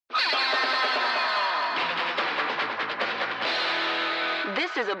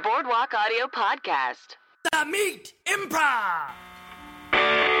is a Boardwalk Audio podcast. The Meat Improv!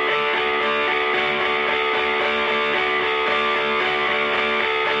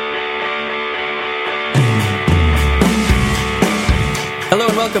 Hello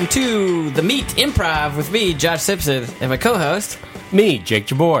and welcome to The Meat Improv with me, Josh Simpson, and my co-host, me, Jake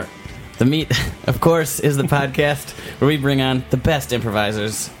Jabor. The Meat, of course, is the podcast where we bring on the best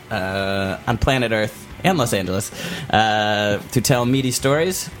improvisers on planet Earth and Los Angeles to tell meaty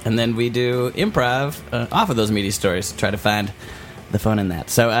stories, and then we do improv off of those meaty stories, try to find the fun in that.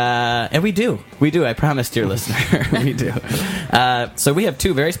 So, and we do, I promised your listener, we do. So we have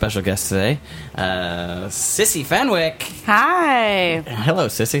two very special guests today. Cissy Fenwick. Hi. Hello,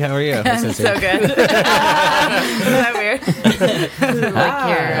 Cissy, how are you? I'm so good. Isn't that weird? Like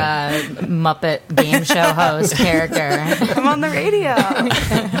your Muppet game show host character. I'm on the radio.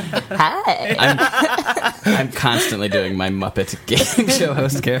 Hi. I'm constantly doing my Muppet game show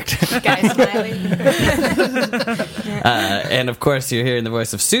host character. Guy Smiley. And of course, you're hearing the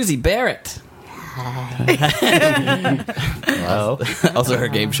voice of Suzi Barrett. Hello. Also her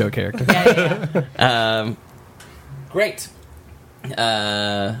game show character. Yeah. Great.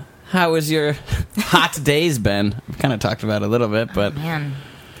 How has your hot days been? We've kind of talked about it a little bit, but Man,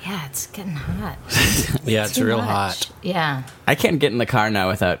 yeah, it's getting hot. Yeah, it's Too real much. hot. Yeah. I can't get in the car now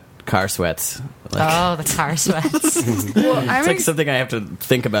without car sweats. Oh, the car sweats. Well, It's like something I have to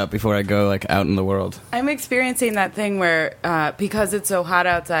think about before I go out in the world. I'm experiencing that thing where because it's so hot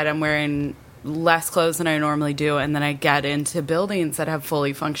outside, I'm wearing less clothes than I normally do, and then I get into buildings that have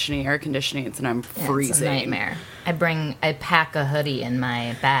fully functioning air conditioning, and I'm freezing. It's a nightmare. I pack a hoodie in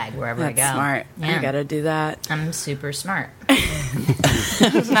my bag wherever I go. That's smart. Yeah. I gotta do that. I'm super smart.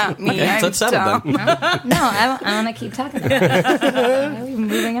 Not me. Okay, so I'm it's settled dumb. then. No, I want to keep talking about it.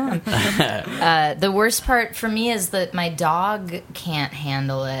 Moving on. The worst part for me is that my dog can't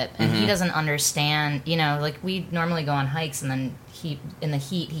handle it, and he doesn't understand. You know, like we normally go on hikes, and then in the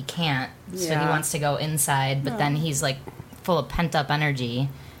heat he can't, so he Yeah. wants to go inside. But then he's like full of pent up energy.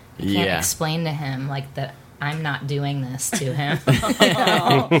 I can't Yeah. explain to him like that. I'm not doing this to him.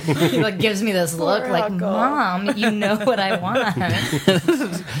 He like gives me this look Poor like, Huckle. Mom, you know what I want.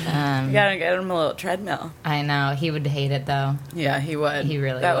 You gotta get him a little treadmill. I know. He would hate it, though. Yeah, he would. He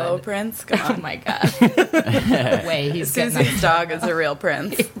really that would. little prince. Come Oh, on. my God. The way he's getting up. Susie's dog is a real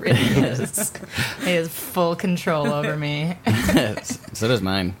prince. He really is. He has full control over me. So does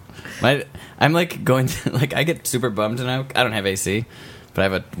mine. I'm like going to, like, I get super bummed now. I don't have AC, but I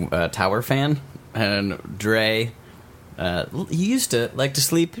have a tower fan. And Dre, he used to like to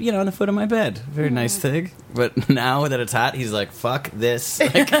sleep, on the foot of my bed. Very nice thing. But now that it's hot, he's like, fuck this.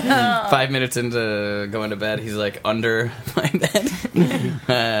 Like, 5 minutes into going to bed, he's like under my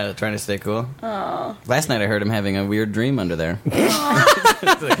bed, trying to stay cool. Aww. Last night I heard him having a weird dream under there.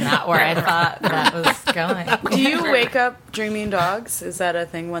 Not where I thought that was going. Do you wake up dreaming dogs? Is that a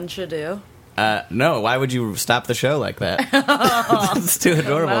thing one should do? No, why would you stop the show like that? It's too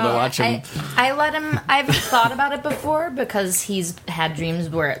adorable to watch him. I let him. I've thought about it before because he's had dreams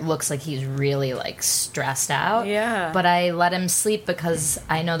where it looks like he's really like stressed out. Yeah. But I let him sleep because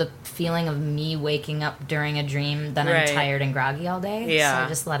I know the feeling of me waking up during a dream. Then Right. I'm tired and groggy all day. Yeah. So I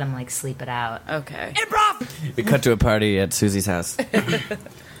just let him like sleep it out. Okay. Improv! We cut to a party at Susie's house.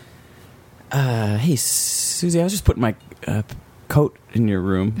 Hey, Susie, I was just putting my coat in your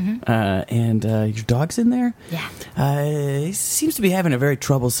room, and your dog's in there? Yeah. He seems to be having a very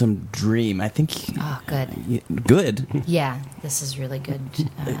troublesome dream. I think... Oh, good. Good? Yeah, this is really good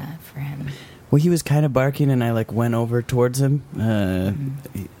for him. Well, he was kind of barking, and I, like, went over towards him, and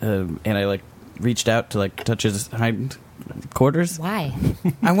I, like, reached out to, like, touch his hind quarters. Why?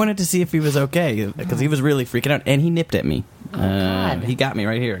 I wanted to see if he was okay, because he was really freaking out, and he nipped at me. Oh, God. He got me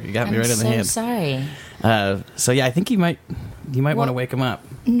right here. He got me I'm right in the so hand. sorry. So yeah, I think you might want to wake him up.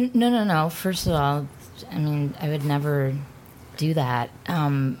 No. First of all, I mean, I would never do that.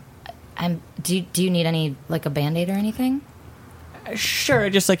 Do you need any, like, a Band-Aid or anything? Sure,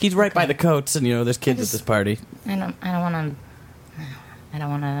 just like he's right by the coats, and there's kids at this party. I don't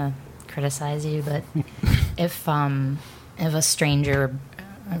want to criticize you, but if a stranger,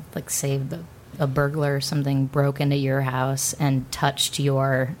 like, say a burglar or something, broke into your house and touched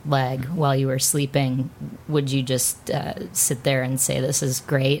your leg while you were sleeping, would you just sit there and say this is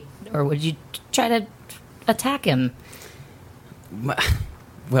great, or would you try to attack him?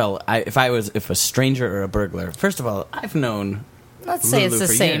 Well, if a stranger or a burglar, first of all, I've known. Let's say it's Lulu the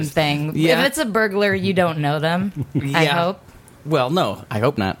for same years. thing. Yeah. If it's a burglar, you don't know them. I Yeah. hope. Well, no, I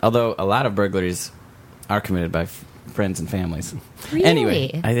hope not. Although a lot of burglaries are committed by friends and families. Really?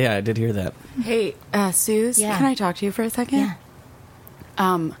 Anyway, I did hear that. Hey, Suze, Yeah. can I talk to you for a second? Yeah.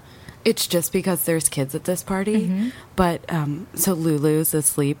 It's just because there's kids at this party. But, so Lulu's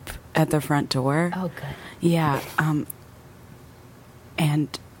asleep at the front door. Oh, good. Yeah.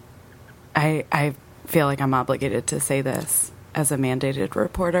 And I feel like I'm obligated to say this as a mandated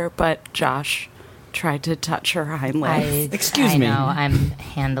reporter, but Josh tried to touch her hind legs. Excuse me. I know. I'm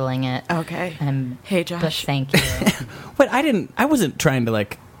handling it. Okay. Hey, Josh. But thank you. But I wasn't trying to,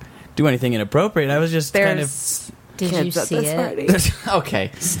 like, do anything inappropriate. I was just kind of... Did you Kids at see this it? party.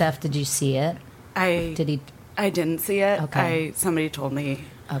 Okay. Steph, did you see it? Did he? I didn't see it. Okay. Somebody told me.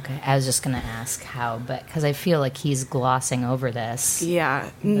 Okay. I was just going to ask how, but because I feel like he's glossing over this. Yeah.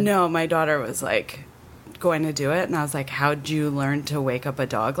 No, my daughter was like going to do it, and I was like, "How'd you learn to wake up a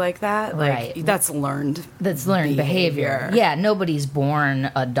dog like that? Like, Right. That's learned. That's learned behavior. Yeah, nobody's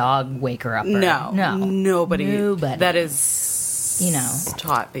born a dog waker upper. No, nobody. That is,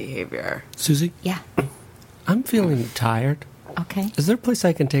 taught behavior. Susie, Yeah. I'm feeling tired. Okay. Is there a place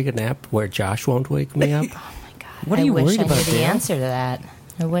I can take a nap where Josh won't wake me up? Oh my god. What are you I wish worried I about, knew the Dale? answer to that.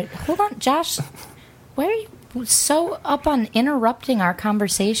 Hold on, Josh. Why are you so up on interrupting our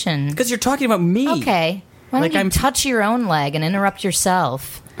conversation? Because you're talking about me. Okay. Why don't Like you I'm- touch your own leg and interrupt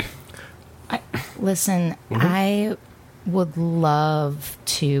yourself? Listen, I would love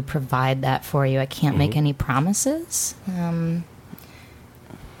to provide that for you. I can't make any promises.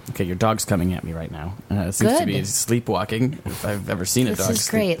 Okay, your dog's coming at me right now. It seems to Good. be sleepwalking, if I've ever seen a This dog is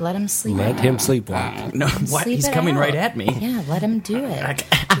great. Let him sleep. Let him sleepwalk. No, what? Sleep He's it coming out. right at me. Yeah, let him do it.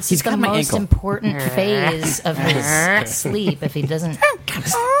 This He's is the got my most ankle. important phase of his sleep. If he doesn't,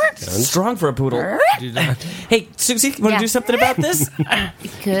 Strong for a poodle. Hey, Susie, want to Yeah. do something about this?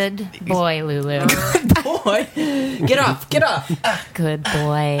 good boy, Lulu. Boy, get off. Good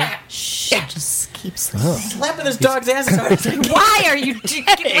boy. Shh, just keep sleeping. Slapping this dog's ass. Why are you?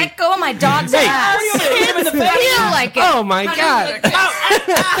 Let go of my dog's ass. Hit him in the face. I feel like it. Oh my god!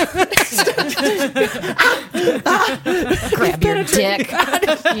 Grab your dick.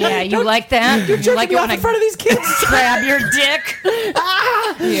 Yeah, you like that? You like it when I in front of these kids. grab your dick?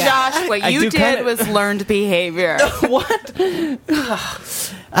 Josh, what I you do did kinda- was learned behavior. What?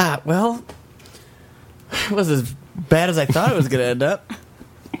 Well, it was as bad as I thought it was going to end up.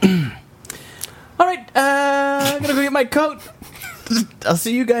 All right, I'm going to go get my coat. I'll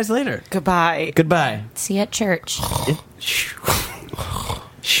see you guys later. Goodbye. Goodbye. See you at church.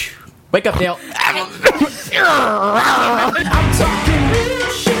 Wake up, Dale.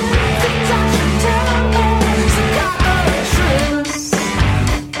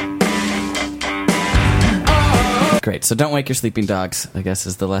 Great. So don't wake your sleeping dogs, I guess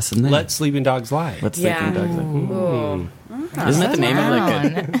is the lesson there. Let sleeping dogs lie. Let Yeah. sleeping dogs lie. Isn't that the name of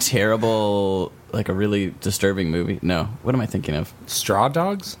like a terrible, like a really disturbing movie? No. What am I thinking of? Straw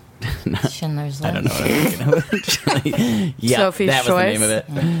dogs? Schindler's List. I don't know what I'm thinking of. Yeah, Sophie's that was Choice? the name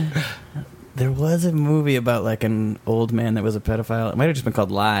of it. There was a movie about like an old man that was a pedophile. It might have just been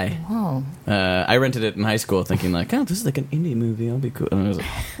called Lie. Whoa. I rented it in high school thinking like, oh, this is like an indie movie. I'll be cool. And I was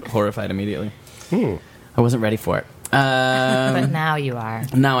horrified immediately. I wasn't ready for it. But now you are.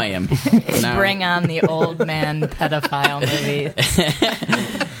 Now I am. Now, Bring on the old man pedophile movie.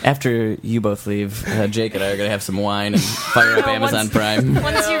 after you both leave, Jake and I are going to have some wine and fire up Amazon Prime.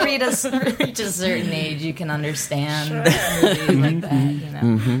 Once you reach a certain age, you can understand movies like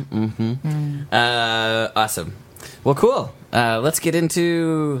that. You know. Awesome. Well, cool. Let's get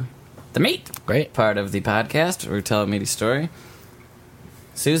into the meat Great. part of the podcast where we tell a meaty story.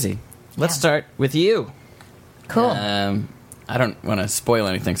 Susie, let's Yeah. start with you. Cool. I don't want to spoil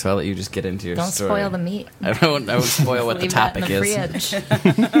anything, so I'll let you just get into your Don't story. spoil the meat. I won't spoil what the Leave that topic in the is. fridge.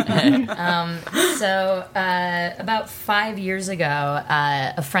 So about 5 years ago,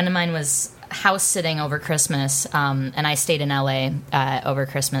 a friend of mine was house sitting over Christmas, and I stayed in LA over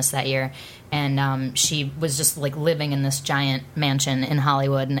Christmas that year. And she was just like living in this giant mansion in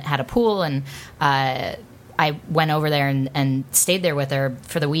Hollywood, and it had a pool. And I went over there and stayed there with her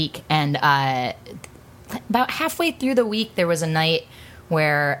for the week. And about halfway through the week, there was a night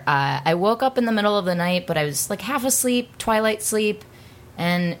where I woke up in the middle of the night, but I was like half asleep, twilight sleep.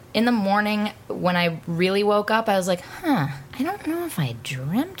 And in the morning, when I really woke up, I was like, I don't know if I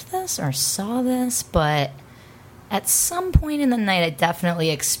dreamt this or saw this, but at some point in the night, I definitely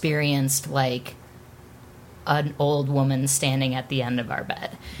experienced like an old woman standing at the end of our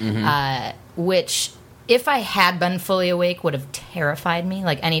bed, which, if I had been fully awake, would have terrified me.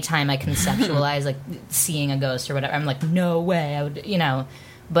 Like anytime I conceptualize like seeing a ghost or whatever, I'm like, no way, I would,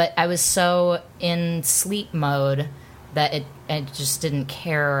 But I was so in sleep mode that it just didn't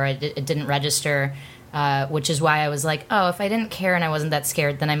care, or it didn't register, which is why I was like, oh, if I didn't care and I wasn't that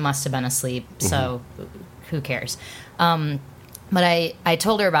scared, then I must have been asleep. So who cares? But I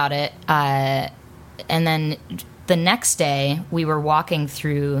told her about it, and then the next day we were walking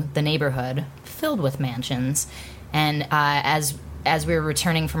through the neighborhood filled with mansions, and as we were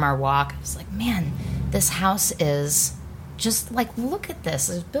returning from our walk, I was like, man, this house is just like, look at this.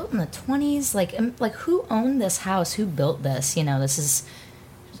 It was built in the 20s. Like who owned this house? Who built this? You know, this is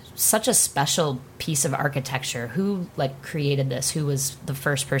such a special piece of architecture. Who like created this? Who was the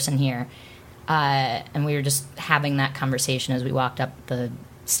first person here? And we were just having that conversation as we walked up the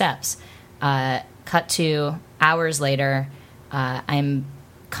steps. Cut to hours later, I'm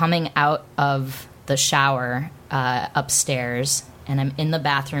coming out of the shower upstairs, and I'm in the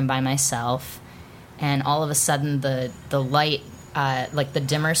bathroom by myself, and all of a sudden the light, like the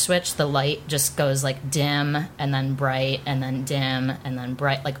dimmer switch, the light just goes like dim and then bright and then dim and then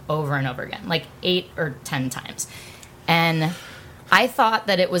bright, like over and over again, like 8 or 10 times. And I thought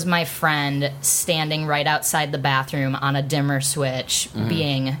that it was my friend standing right outside the bathroom on a dimmer switch,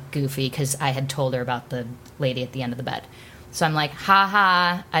 being goofy, because I had told her about the lady at the end of the bed. So I'm like,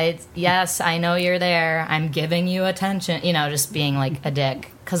 ha, yes, I know you're there. I'm giving you attention. You know, just being like a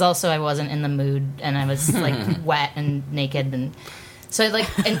dick. Because also I wasn't in the mood, and I was like wet and naked. And so like,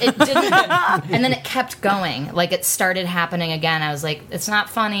 and it didn't, and then it kept going. Like it started happening again. I was like, it's not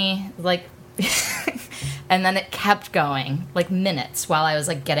funny. Like, and then it kept going, like minutes, while I was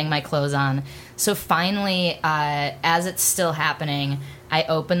like getting my clothes on. So finally, as it's still happening, I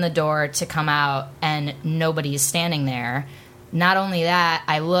open the door to come out, and nobody's standing there. Not only that,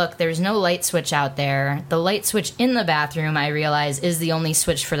 I look, there's no light switch out there. The light switch in the bathroom, I realize, is the only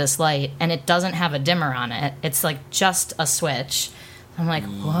switch for this light, and it doesn't have a dimmer on it. It's like just a switch. I'm like,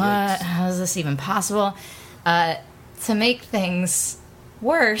 what? How is this even possible? To make things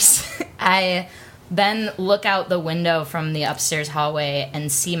worse, I then look out the window from the upstairs hallway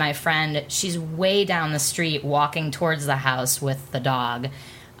and see my friend. She's way down the street walking towards the house with the dog.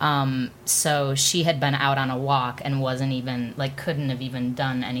 So she had been out on a walk and wasn't even, like, couldn't have even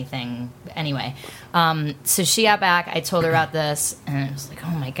done anything anyway. So she got back. I told her about this, and it was like,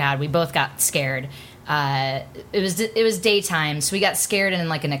 oh my God, we both got scared. It was daytime, so we got scared in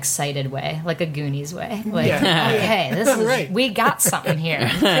like an excited way, like a Goonies way. Like, okay, this is right. We got something here.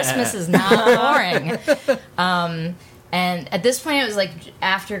 Christmas is not boring. And at this point, it was like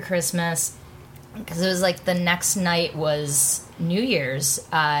after Christmas, because it was like the next night was New Year's,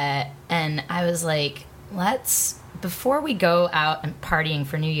 and I was like, before we go out and partying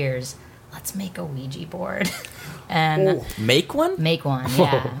for New Year's, let's make a Ouija board. And make one? Make one,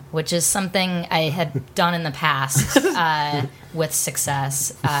 yeah. Which is something I had done in the past with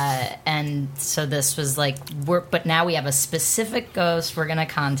success. And so this was like, but now we have a specific ghost we're going to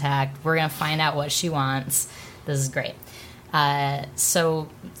contact. We're going to find out what she wants. This is great. So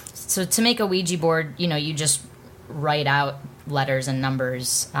to make a Ouija board, you know, you just write out letters and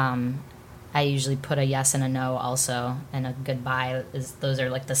numbers. I usually put a yes and a no also, and a goodbye. Those are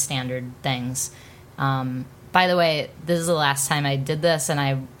like the standard things. By the way, this is the last time I did this, and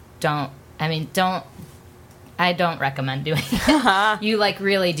I don't recommend doing it. You like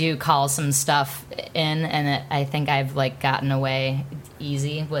really do call some stuff in, and I think I've like gotten away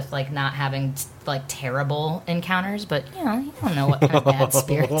easy with like not having like terrible encounters, but you know, you don't know what kind of bad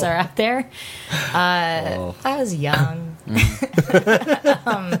spirits are out there. I was young.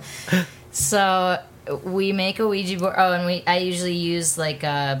 So we make a Ouija board. Oh, and I usually use like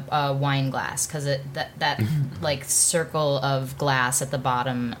a wine glass, because that like circle of glass at the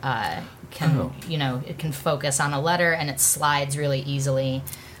bottom can it can focus on a letter, and it slides really easily.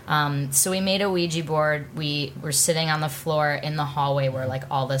 So we made a Ouija board. We were sitting on the floor in the hallway where like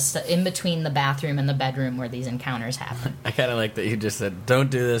all this stuff, in between the bathroom and the bedroom where these encounters happen. I kind of like that you just said,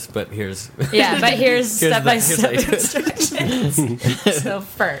 don't do this, but here's... Yeah, but here's step-by-step instructions. So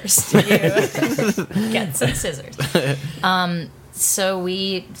first, you get some scissors. So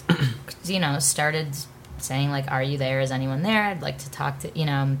we, started saying like, are you there? Is anyone there? I'd like to talk to,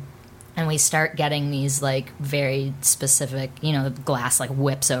 And we start getting these, like, very specific, the glass, like,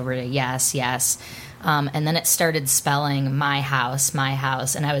 whips over to yes, yes. And then it started spelling my house,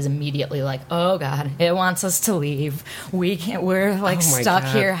 and I was immediately like, oh, God, it wants us to leave. We can't, we're, like, stuck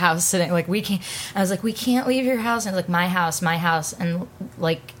here house sitting. Like, we can't, I was like, we can't leave your house. And I was like, my house. And,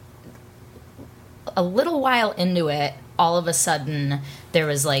 like, a little while into it, all of a sudden, there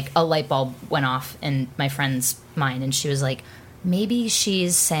was, like, a light bulb went off in my friend's mind, and she was like, maybe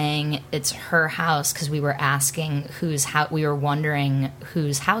she's saying it's her house, because we were asking whose house, we were wondering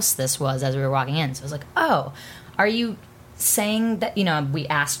whose house this was as we were walking in. So I was like, oh, are you saying that, we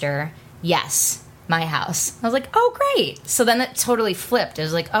asked her, yes, my house. I was like, oh, great. So then it totally flipped. It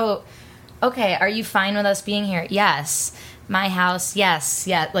was like, oh, okay, are you fine with us being here? Yes. my house. Yes,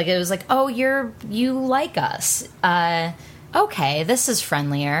 yeah. Like it was like, oh, you like us. Okay, this is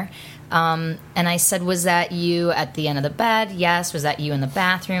friendlier. And I said, was that you at the end of the bed? Yes. Was that you in the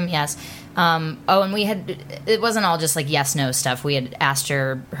bathroom? Yes. And it wasn't all just like yes, no stuff. We had asked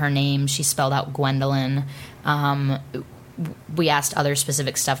her name. She spelled out Gwendolyn. We asked other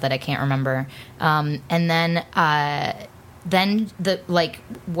specific stuff that I can't remember. And then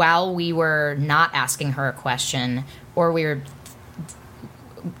while we were not asking her a question, or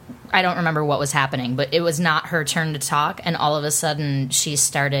I don't remember what was happening, but it was not her turn to talk, and all of a sudden she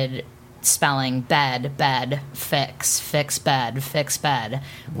started spelling bed, fix bed.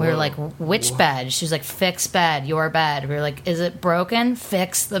 We were like, which bed? She was like, fix bed, your bed. We were like, is it broken?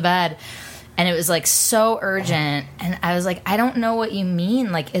 Fix the bed. And it was like so urgent, and I was like, I don't know what you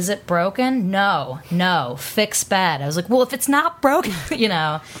mean. Like, is it broken? No, fix bed. I was like, well, if it's not broken,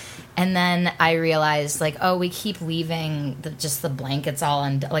 And then I realized, like, oh, we keep leaving just the blankets all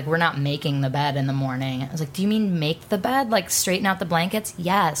on. Like, we're not making the bed in the morning. I was like, do you mean make the bed? Like, straighten out the blankets?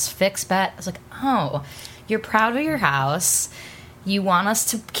 Yes, fix bed. I was like, oh, you're proud of your house. You want us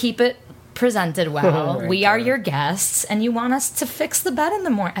to keep it presented well. We are your guests, and you want us to fix the bed in the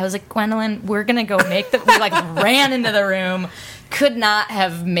morning. I was like, Gwendolyn, we're going to go make the... We, like, ran into the room. Could not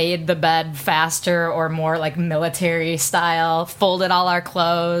have made the bed faster or more like military style, folded all our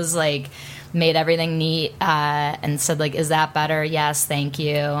clothes, like made everything neat, and said like, is that better? Yes, thank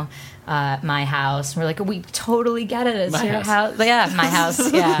you. My house. And we're like, we totally get it. It's your house. Yeah, my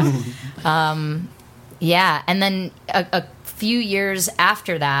house. Yeah. Yeah. And then a few years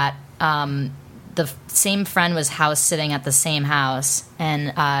after that, the same friend was house sitting at the same house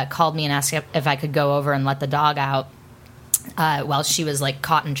and called me and asked if I could go over and let the dog out. While she was like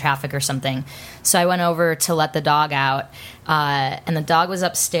caught in traffic or something. So I went over to let the dog out, and the dog was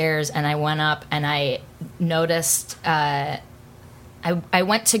upstairs, and I went up and I noticed, I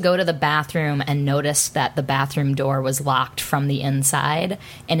went to go to the bathroom and noticed that the bathroom door was locked from the inside,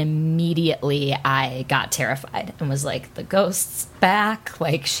 and immediately I got terrified and was like, the ghost's back,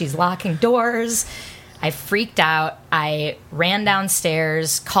 like she's locking doors. I freaked out. I ran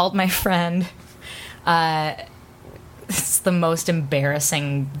downstairs, called my friend, it's the most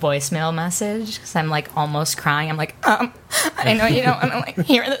embarrassing voicemail message because I'm like almost crying. I'm like, I know you don't want to like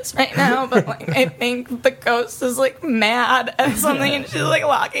hear this right now, but like I think the ghost is like mad at something and she's like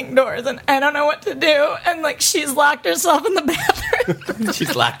locking doors and I don't know what to do, and like she's locked herself in the bathroom.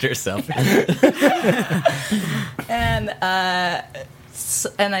 She's locked herself. And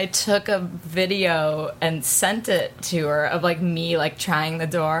I took a video and sent it to her of like me like trying the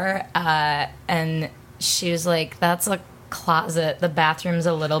door, and she was like, that's a closet. The bathroom's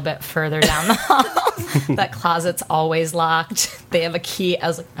a little bit further down the hall. That closet's always locked. They have a key. I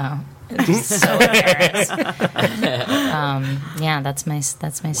was like, oh, I'm just so embarrassed. Yeah, that's my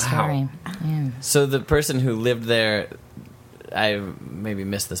story. Yeah. So the person who lived there, I maybe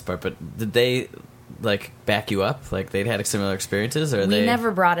missed this part, but did they like back you up? Like they'd had similar experiences, or we never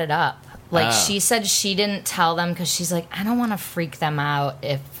brought it up. Like, she said she didn't tell them because she's like, I don't want to freak them out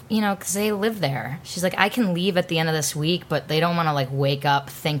if, because they live there. She's like, I can leave at the end of this week, but they don't want to, like, wake up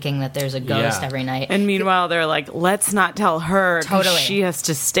thinking that there's a ghost every night. And meanwhile, they're like, let's not tell her. Totally. She has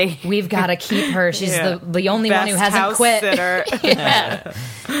to stay. We've got to keep her. She's the only one who hasn't quit.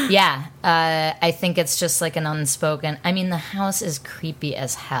 Yeah. I think it's just, like, an unspoken. I mean, the house is creepy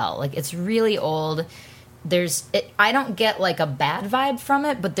as hell. Like, it's really old. I don't get like a bad vibe from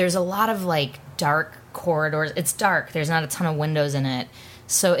it, but there's a lot of like dark corridors. It's dark. There's not a ton of windows in it.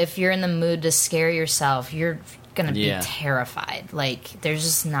 So if you're in the mood to scare yourself, you're going to be terrified. Like there's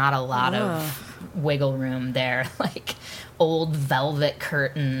just not a lot of wiggle room there. Like old velvet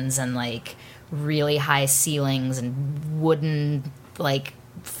curtains and like really high ceilings and wooden like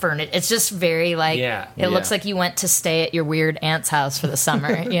furniture. It's just very like, it looks like you went to stay at your weird aunt's house for the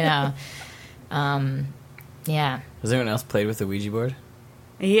summer, Yeah. Has anyone else played with the Ouija board?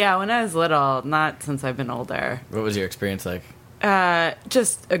 Yeah, when I was little, not since I've been older. What was your experience like?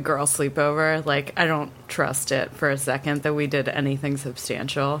 Just a girl sleepover. Like, I don't trust it for a second that we did anything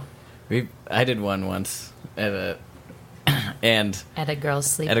substantial. I did one once at a girl's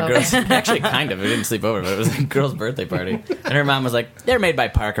sleepover. Actually, kind of. We didn't sleep over, but it was a girl's birthday party. And her mom was like, they're made by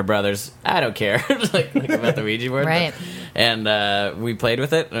Parker Brothers. I don't care. like about the Ouija board. Right. And we played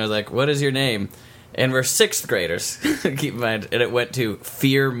with it, and I was like, what is your name? And we're 6th graders, keep in mind. And it went to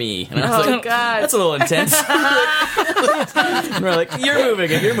Fear Me. And I was like, God. That's a little intense. And we're like, you're moving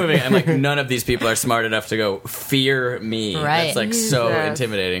it. I'm like, none of these people are smart enough to go, Fear Me. Right. That's like so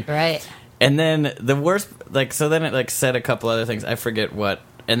intimidating. Right. And then the worst, like, so then it like said a couple other things. I forget what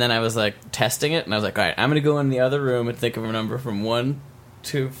and then I was like testing it, and I was like, all right, I'm gonna go in the other room and think of a number from 1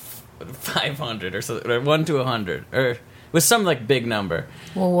 to 500 or something, or 1 to 100, or with some like big number.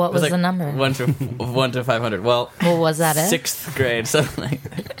 Well, what It was like the number? 1 to 500. Well, Was that it? 6th grade, something like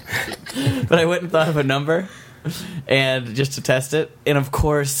that. But I went and thought of a number, and just to test it, and of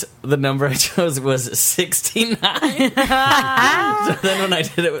course the number I chose was 69. So then when I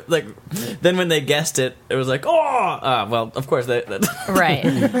did it, then when they guessed it, it was like, well, of course that Right.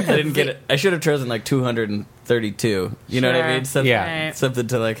 I didn't get it. I should have chosen like 232. You know what I Sure. mean? Something, Yeah. something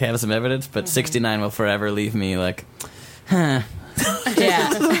to like have some evidence. But 69 will forever leave me like, huh. Yeah.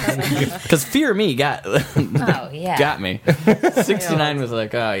 Because Fear Me got yeah. got me. 69 was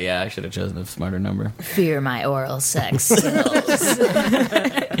like, oh yeah, I should have chosen a smarter number. Fear my oral sex skills.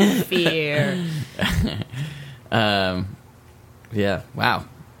 Fear. Yeah. Wow.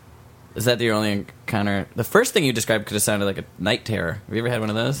 Is that your only encounter? The first thing you described could have sounded like a night terror. Have you ever had one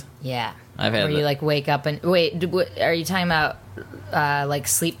of those? Yeah. I've had Where you like wake up and wait. Are you talking about like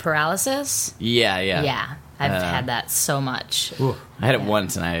sleep paralysis? Yeah. Yeah. I've had that so much. I had it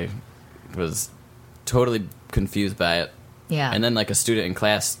once, and I was totally confused by it. Yeah. And then, like, a student in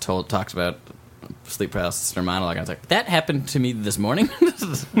class talked about sleep paralysis in her monologue. I was like, that happened to me this morning?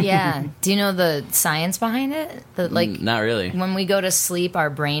 Yeah. Do you know the science behind it? Not really. When we go to sleep,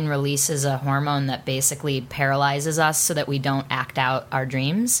 our brain releases a hormone that basically paralyzes us so that we don't act out our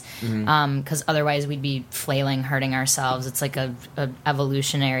dreams. Because otherwise we'd be flailing, hurting ourselves. It's like a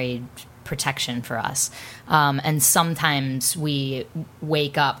evolutionary protection for us. And sometimes we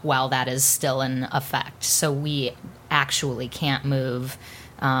wake up while that is still in effect. So we actually can't move.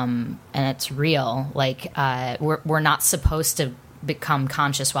 And it's real. Like, we're not supposed to become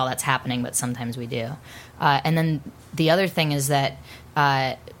conscious while that's happening, but sometimes we do. And then the other thing is that,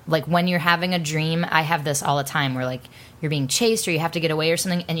 like, when you're having a dream, I have this all the time where, like, you're being chased or you have to get away or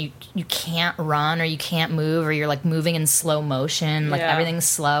something, and you can't run or you can't move, or you're, like, moving in slow motion, like, everything's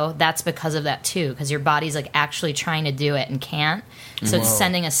slow. That's because of that, too, because your body's, like, actually trying to do it and can't. So it's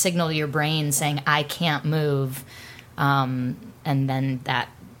sending a signal to your brain saying, I can't move. And then that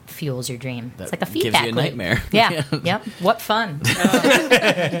fuels your dream. It's like a feedback gives you a loop. nightmare. Yeah. Yep. What fun. I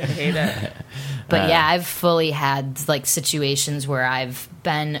hate it. But yeah, I've fully had like situations where I've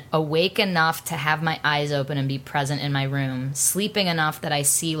been awake enough to have my eyes open and be present in my room, sleeping enough that I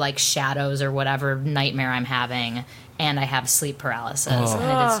see like shadows or whatever nightmare I'm having, and I have sleep paralysis. And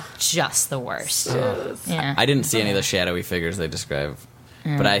it is just the worst. Yeah. I didn't see any of the shadowy figures they describe,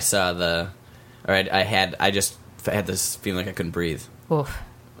 but I saw I just had this feeling like I couldn't breathe. Oof.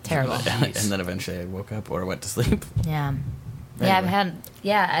 Terrible. And then eventually I woke up or went to sleep. Yeah. Yeah,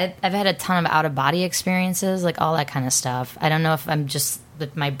 I've had a ton of out of body experiences, like all that kind of stuff. I don't know if I'm just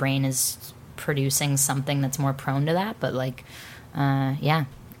that my brain is producing something that's more prone to that, but like, yeah.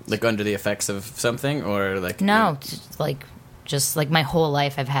 Like under the effects of something, or like No, just like my whole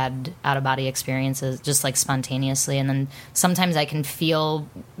life I've had out of body experiences, just like spontaneously, and then sometimes I can feel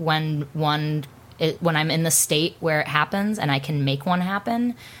when I'm in the state where it happens, and I can make one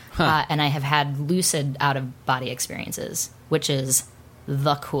happen. And I have had lucid out of body experiences, which is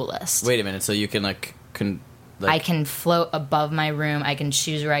the coolest. Wait a minute, so you can I can float above my room. I can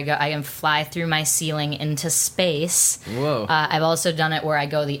choose where I go. I can fly through my ceiling into space. Whoa. I've also done it where I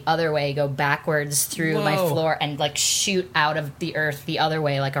go the other way, go backwards through my Whoa. floor and like shoot out of the earth the other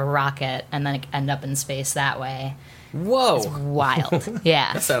way like a rocket, and then end up in space that way. Whoa. It's wild.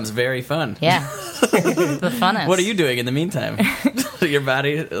 Yeah. That sounds very fun. Yeah. The funnest. What are you doing in the meantime? Your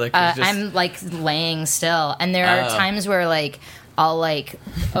body, like, is just... I'm like laying still, and there are times where like I'll like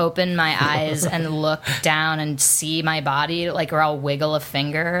open my eyes and look down and see my body, like, or I'll wiggle a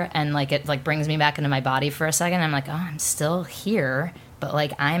finger and like it like brings me back into my body for a second. I'm like, oh, I'm still here, but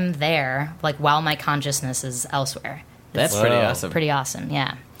like I'm there, like while my consciousness is elsewhere. That's pretty awesome. Pretty awesome,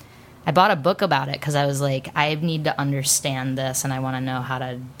 yeah. I bought a book about it because I was like, I need to understand this and I want to know how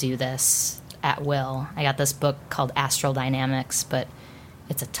to do this at will. I got this book called Astral Dynamics, but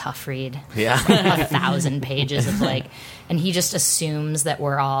it's a tough read. Yeah. 1,000 pages of like, and he just assumes that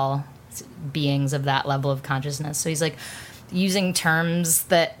we're all beings of that level of consciousness. So he's like using terms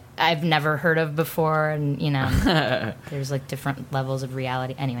that I've never heard of before, and you know, there's like different levels of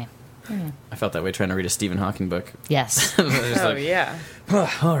reality. Anyway. I felt that way trying to read a Stephen Hawking book. Yes. Yeah.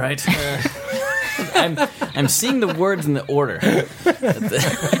 All right. I'm seeing the words in the order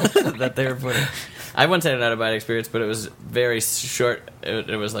that they were putting. I once had an out-of-body experience, but it was very short.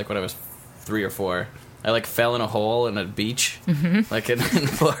 It was like when I was 3 or 4. I like fell in a hole in a beach, like in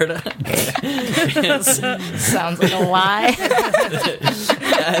Florida. Sounds like a lie.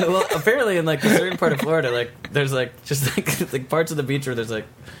 Well, apparently in like a certain part of Florida, like there's like just like parts of the beach where there's like,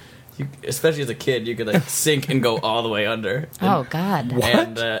 especially as a kid, you could like sink and go all the way under. Oh God.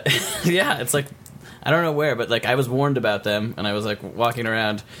 And yeah, it's like I don't know where, but like I was warned about them, and I was like walking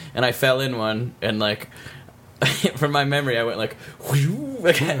around, and I fell in one, and like from my memory, I went like, whew,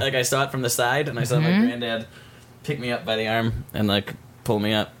 like I saw it from the side, and I saw my granddad pick me up by the arm and like pull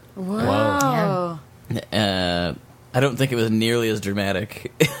me up. Whoa. I don't think it was nearly as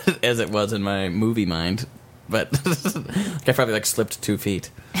dramatic as it was in my movie mind, but I probably like slipped 2 feet.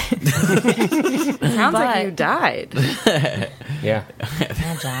 Sounds like you died. Yeah.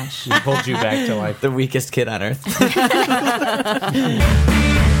 Yeah, Josh. He pulled you back to life. The weakest kid on earth.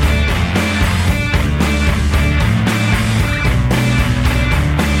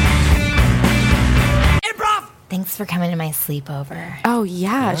 Thanks for coming to my sleepover. Oh,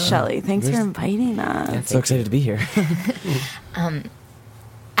 yeah, Shelly. Thanks for inviting us. So excited to be here. I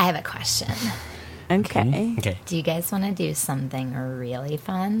have a question. Okay. Okay. Do you guys want to do something really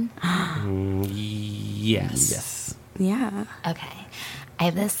fun? Yes. Yes. Yeah. Okay. I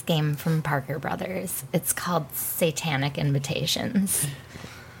have this game from Parker Brothers. It's called Satanic Invitations.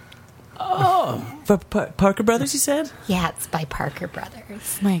 Oh, Parker Brothers, you said? Yeah, it's by Parker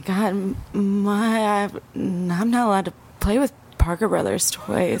Brothers. My God, I'm not allowed to play with Parker Brothers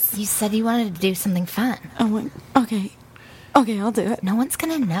toys. You said you wanted to do something fun. Oh, okay. Okay, I'll do it. No one's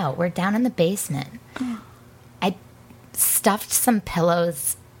going to know. We're down in the basement. I stuffed some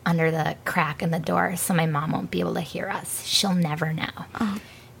pillows under the crack in the door so my mom won't be able to hear us. She'll never know.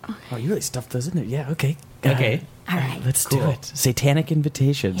 Oh, you really stuffed those in there. Yeah, okay. Okay. All right. Let's do it. Satanic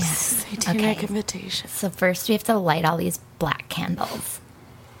invitations. Yes. Satanic Okay. invitation. So first we have to light all these black candles.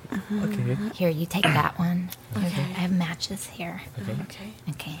 Okay. Here, you take that one. Okay. I have matches here. Okay.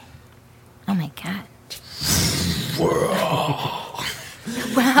 Okay. Oh my God.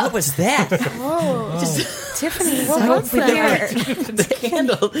 What was that? Tiffany, So what was that? The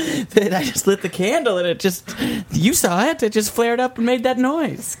candle. I just lit the candle and it just, you saw it. It just flared up and made that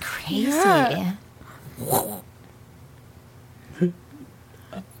noise. It's crazy. Yeah.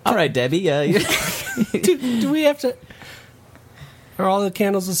 All right, Debbie. Do we have to... Are all the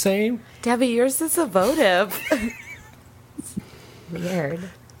candles the same? Debbie, yours is a votive. Weird.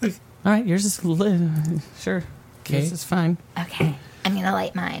 All right, yours is sure. Okay. Yours is fine. Okay. I'm going to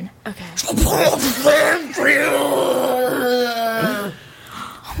light mine. Okay.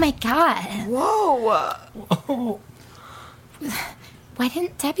 Oh my God. Whoa. Why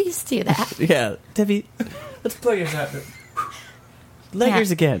didn't Debbie's do that? Yeah, Debbie, let's blow yours out. Light Yeah.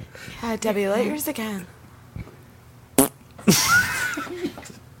 yours again. Yeah, Debbie, light yours again.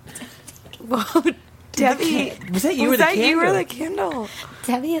 Whoa, Debbie. Was that you or Was the that you or candle? the candle?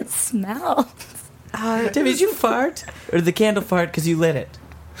 Debbie, it smells. Debbie, did you fart? Or did the candle fart because you lit it?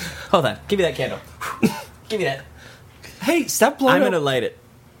 Hold on. Give me that candle. Give me that. Hey, stop blowing I'm going to up. light it.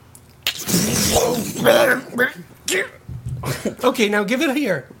 Okay, now give it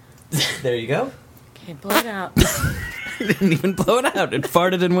here. There you go. Okay, blow it out. It didn't even blow it out. It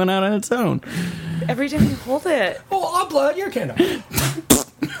farted and went out on its own. Every time you hold it. Oh, I'll blow out your candle.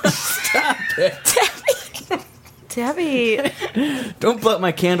 Debbie. Don't blow up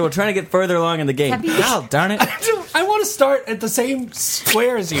my candle. We're trying to get further along in the game. Debbie. God darn it. I want to start at the same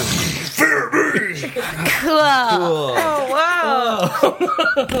square as you. Cool. Oh, wow.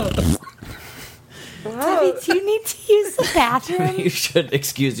 Debbie, do you need to use the bathroom? You should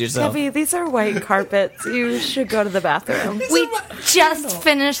excuse yourself. Debbie, these are white carpets. You should go to the bathroom. We just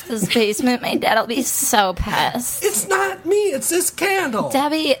finished this basement. My dad'll be so pissed. It's not me. It's this candle.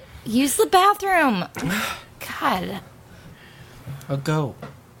 Debbie, use the bathroom. God, I'll go.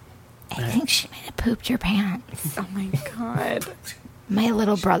 I think she might have pooped your pants. Oh, my God. My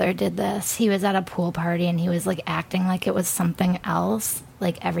little brother did this. He was at a pool party and he was like acting like it was something else.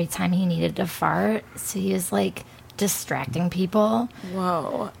 Like every time he needed to fart. So he was like distracting people.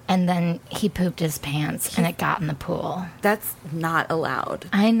 Whoa. And then he pooped his pants and it got in the pool. That's not allowed.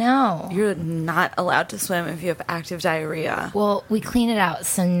 I know. You're not allowed to swim if you have active diarrhea. Well, we cleaned it out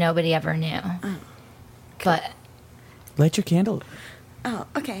so nobody ever knew. But Light your candle. Oh,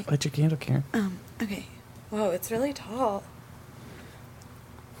 okay. Light your candle, Karen. Okay. Whoa, it's really tall.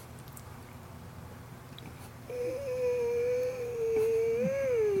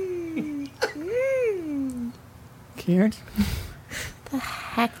 Karen? the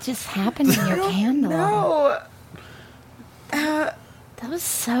heck just happened in your candle? No. That was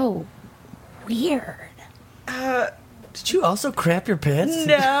so weird. Did you also crap your pants?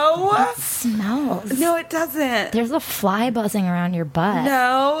 No. Smells. No, it doesn't. There's a fly buzzing around your butt.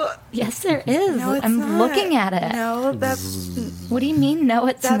 No. Yes, there is. No, it's I'm not. looking at it. No, that's What do you mean? No,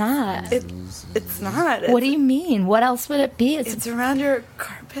 it's not. it's not. What do you mean? What else would it be? It's around your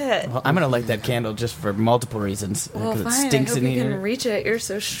carpet. Well, I'm going to light that candle just for multiple reasons. Well, Because fine. it stinks I hope in you here. can reach it. You're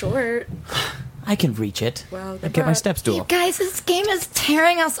so short. I can reach it. Well, I good get my luck. step You stool. guys, this game is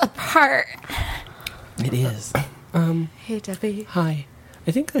tearing us apart. It is. Hey, Debbie. Hi.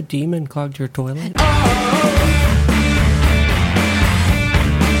 I think a demon clogged your toilet.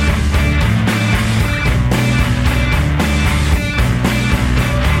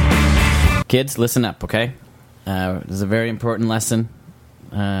 Kids, listen up, okay? This is a very important lesson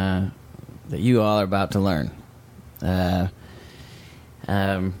that you all are about to learn.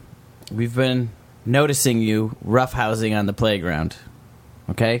 We've been noticing you roughhousing on the playground,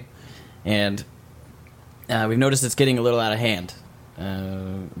 okay? And we've noticed it's getting a little out of hand.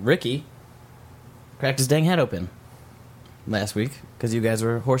 Ricky cracked his dang head open last week because you guys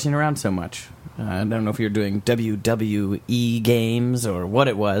were horsing around so much. I don't know if you were doing WWE games or what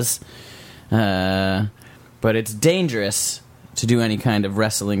it was, but it's dangerous to do any kind of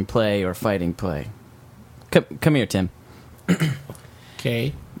wrestling play or fighting play. Come here, Tim.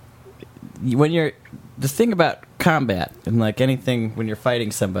 Okay. The thing about combat and like anything when you're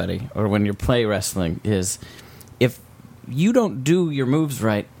fighting somebody or when you're play wrestling is if you don't do your moves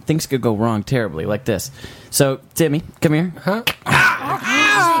right, things could go wrong terribly, like this. So, Timmy, come here. Huh? Oh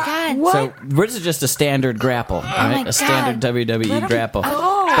my god. So, this is just a standard grapple, right? my A standard God. WWE grapple.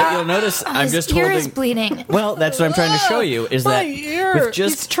 But you'll notice I'm His just ear holding. is bleeding. Well, that's what I'm trying to show you is that with He's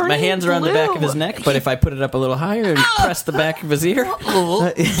just turning my hands are on the back of his blue. neck, but if I put it up a little higher and press the back of his ear,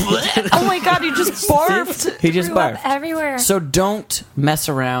 Oh my God! You just barfed. he just Threw up barfed. everywhere. So don't mess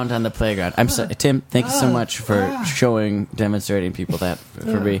around on the playground. I'm so, Tim, thank you so much for demonstrating people that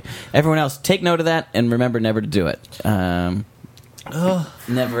for me. Everyone else, take note of that and remember never to do it.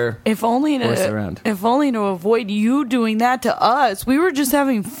 Never. If only Horse around. to avoid you doing that to us. We were just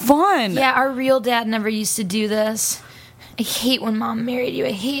having fun. Yeah, our real dad never used to do this. I hate when Mom married you.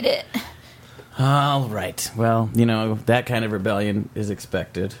 I hate it. All right. Well, that kind of rebellion is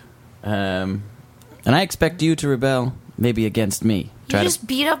expected. And I expect you to rebel, maybe against me. You just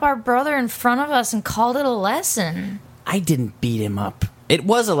beat up our brother in front of us and called it a lesson. I didn't beat him up. It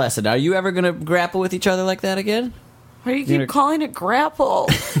was a lesson. Are you ever going to grapple with each other like that again? Why do you keep calling it grapple?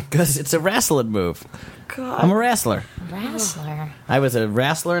 Because it's a wrestling move. God. I'm a wrestler. Wrestler. I was a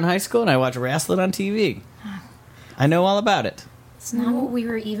wrestler in high school, and I watched wrestling on TV. I know all about it. It's not what we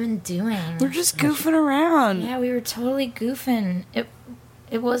were even doing. We're just goofing around. Yeah, we were totally goofing.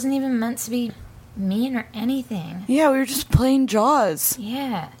 It wasn't even meant to be mean or anything. Yeah, we were just playing Jaws.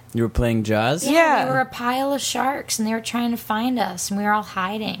 Yeah. You were playing Jaws? Yeah. We were a pile of sharks, and they were trying to find us, and we were all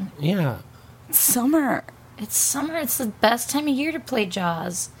hiding. Yeah. Summer. It's summer. It's the best time of year to play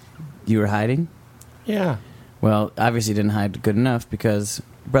Jaws. You were hiding? Yeah. Well, obviously you didn't hide good enough because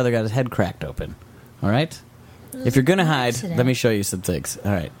your brother got his head cracked open. All right? If you're going to hide, accident. let me show you some things.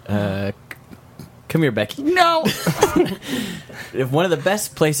 All right. Come here, Becky. No. If one of the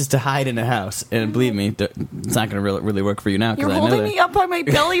best places to hide in a house, and believe me, it's not going to really work for you now. 'Cause You're I know holding that. me up by my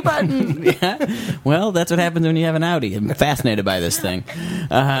belly button. Yeah. Well, that's what happens when you have an Audi. I'm fascinated by this thing.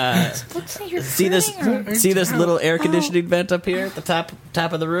 Looks like you're See this? hurting her. See this little air conditioning vent up here at the top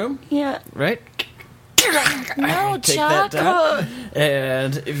of the room? Yeah. Right. No, Take Chuck. that down.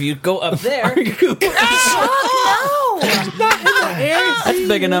 And if you go up there, that's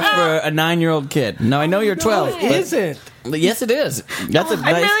big enough for a 9-year-old kid. No, I know you're 12. It isn't. But yes, it is. That's a I'm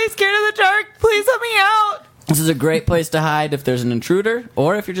nice. really scared of the dark. Please let me out. This is a great place to hide if there's an intruder,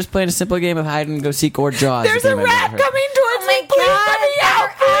 or if you're just playing a simple game of hide and go seek or Jaws. There's a rat coming towards me. Please let me out,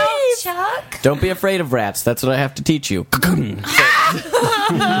 please. Chuck. Don't be afraid of rats. That's what I have to teach you.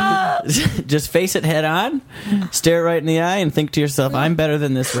 Just face it head on, stare it right in the eye, and think to yourself, I'm better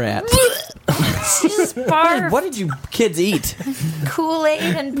than this rat. Just barf. What did you kids eat?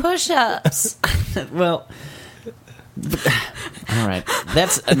 Kool-Aid and push-ups. Well, all right.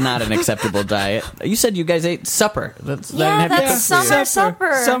 That's not an acceptable diet. You said you guys ate supper. That's Yeah, that's summer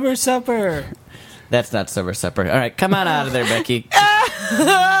supper. Summer supper. That's not summer supper. All right, come on out of there, Becky.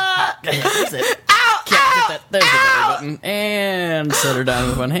 That's it. Ow, ow, There's the belly button. And set her down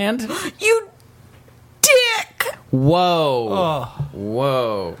with one hand. you dick. Whoa. Oh.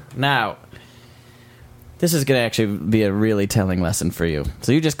 Whoa. Now, This is going to actually be a really telling lesson for you.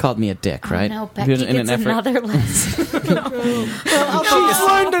 So you just called me a dick, right? No, Becky gets another lesson. She's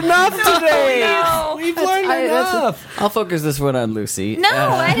learned enough today. We've learned enough. I'll focus this one on Lucy. No,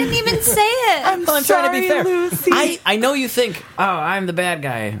 I didn't even say it. I'm Well, I'm sorry, trying to be fair. Lucy. I know you think, oh, I'm the bad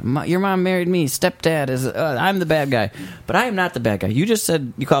guy. Your mom married me. Stepdad is. I'm the bad guy, but I am not the bad guy. You just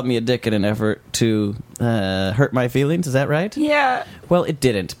said you called me a dick in an effort to hurt my feelings. Is that right? Yeah. Well, it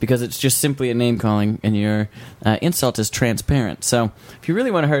didn't, because it's just simply a name calling, and your insult is transparent. So, if you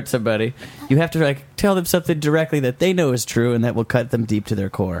really want to hurt somebody, you have to tell them something directly that they know is true, and that will cut them deep to their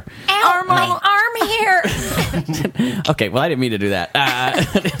core. Ow, my arm here. Okay, well, I didn't mean to do that.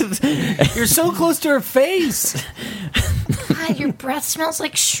 You're so close to her face. God, your breath smells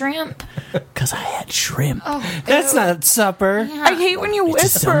like shrimp. Because I had shrimp. That's not supper. I hate when you It's a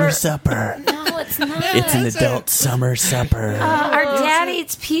whisper. summer supper. No, it's not. It's an adult summer supper. Our dad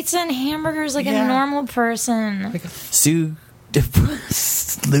eats pizza and hamburgers like a normal person. Sue,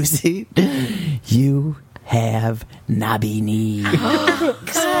 Lucy, you have knobby knees.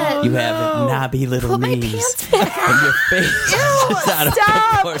 God. You have knobby little Put my knees. pants back on. And your face is out of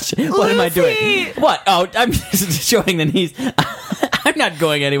proportion. What am I doing? What? Oh, I'm just showing the knees. I'm not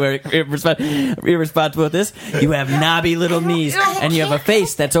going anywhere irresponsible with this. You have knobby little knees, and you have a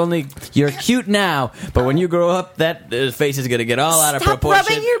face that's only... You're cute now, but when you grow up, that face is going to get all out of Stop proportion.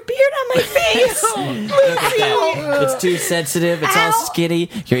 rubbing your beard on my face. Look at that. It's too sensitive. It's all Ow. skinny.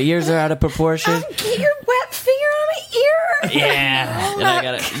 Your ears are out of proportion. Get your wet finger on my ear. Yeah.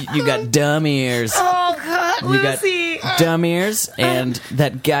 And you got dumb ears. Oh, God. You got dumb ears, and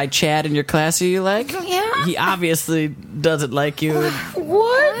that guy Chad in your class who you like, Yeah. he obviously doesn't like you.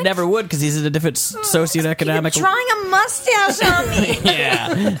 What? Never would, because he's in a different You're socioeconomic... drawing a mustache on me.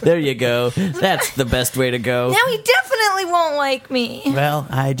 Yeah, there you go. That's the best way to go. Now he definitely won't like me. Well,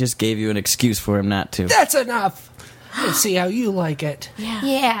 I just gave you an excuse for him not to. That's enough. Let's see how you like it.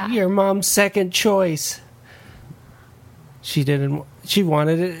 Yeah. Your mom's second choice. She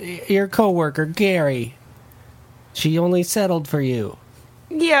wanted it, your coworker, Gary. She only settled for you.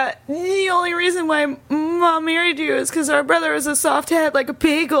 Yeah, the only reason why Mom married you is because our brother was a soft head like a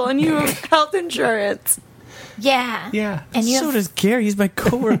bagel and you have health insurance. Yeah. Yeah. And you So have, does Gary. He's my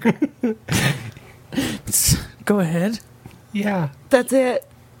coworker. Go ahead. Yeah. That's it.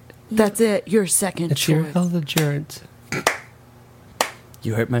 That's it. Your second It's your choice. health insurance.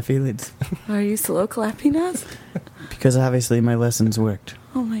 You hurt my feelings. Are you slow clapping us? Because obviously my lessons worked.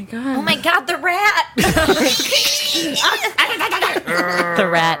 Oh my god. oh my God, the rat. The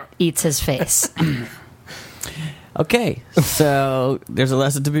rat eats his face. Okay, so there's a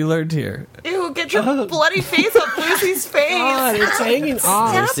lesson to be learned here. Ew, get your bloody face off Lucy's face. God, it's hanging off.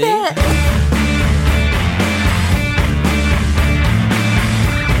 Stop see? it.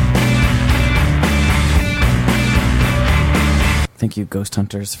 Thank you, ghost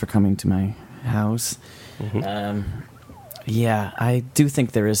hunters, for coming to my house. Yeah, I do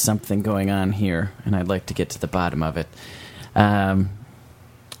think there is something going on here, and I'd like to get to the bottom of it.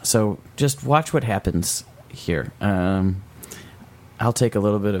 So just watch what happens here. I'll take a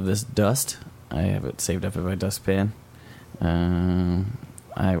little bit of this dust. I have it saved up in my dustpan. I'll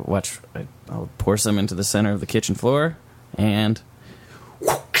pour some into the center of the kitchen floor, and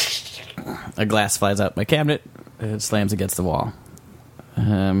a glass flies out my cabinet. It slams against the wall.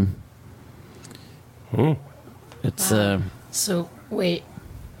 It's So, wait.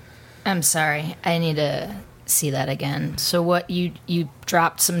 I'm sorry. I need to see that again. So what, you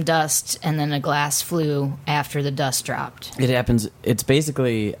dropped some dust and then a glass flew after the dust dropped. It happens. It's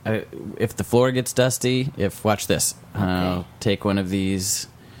basically if the floor gets dusty. Watch this. I'll take one of these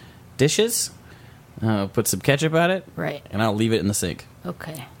dishes, put some ketchup on it, Right. and I'll leave it in the sink.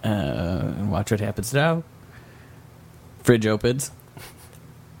 Okay. And watch what happens now. Fridge opens,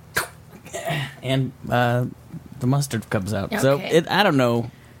 and the mustard comes out. So Okay. I don't know.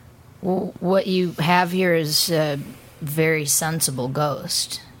 Well, what you have here is a very sensible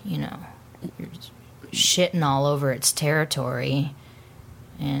ghost. You know, you're shitting all over its territory,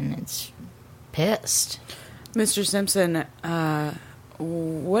 and it's pissed. Mr. Simpson,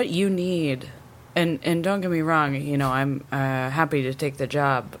 what you need, and don't get me wrong, you know, I'm happy to take the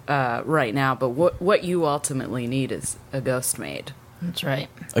job right now, but what you ultimately need is a ghost maid. That's right.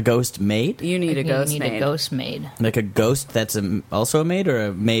 A ghost maid? You need a ghost You need maid. a ghost maid. Like a ghost that's also a maid, or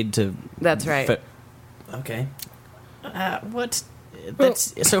a maid to... That's right. Okay. What?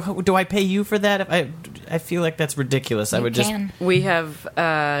 That's so. Do I pay you for that? I feel like that's ridiculous. I You would can. We have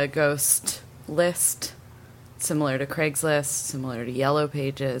a ghost list similar to Craigslist, similar to Yellow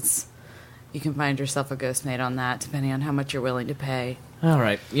Pages. You can find yourself a ghost maid on that, depending on how much you're willing to pay. All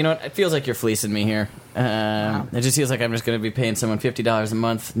right. You know what? It feels like you're fleecing me here. It just feels like I'm just going to be paying someone $50 a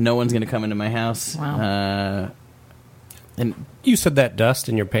month. No one's going to come into my house. Wow. And You said that dust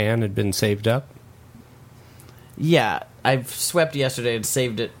in your pan had been saved up? yeah, I've swept yesterday and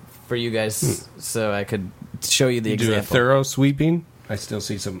saved it for you guys so I could show you the You example. do a thorough sweeping? I still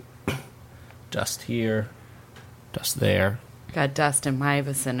see some dust here, dust there. Got dust in my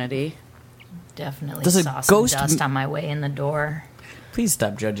vicinity. Definitely Does a saw some ghost dust on my way in the door. Please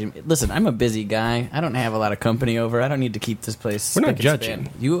stop judging me. Listen, I'm a busy guy. I don't have a lot of company over. I don't need to keep this place. We're not spick and judging.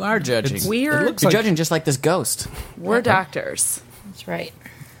 span. You are judging. It's- We're it looks You're like- judging just like this ghost. we're doctors. That's right.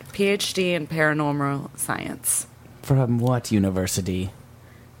 PhD in paranormal science. From what university?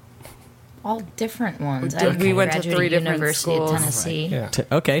 All different ones. We went to graduated 3 different University schools. of Tennessee. Yeah.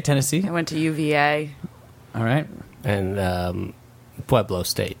 Okay, Tennessee. I went to UVA. All right. And Pueblo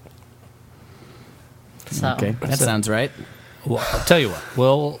State. So Okay, that sounds right. Well, I'll tell you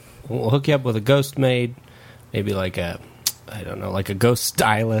what. We'll hook you up with a ghost maid, maybe like a ghost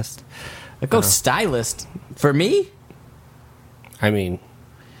stylist. A ghost stylist for me? I mean,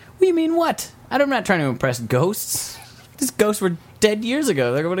 What do you mean? What? I'm not trying to impress ghosts. These ghosts were dead years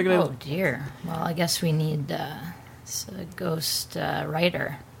ago. They're going oh to. dear. Well, I guess we need a ghost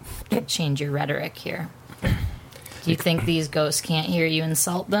writer. Change your rhetoric here. Do you think these ghosts can't hear you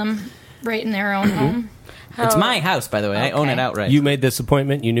insult them right in their own home? It's my house, by the way. I own Okay. it outright. you made this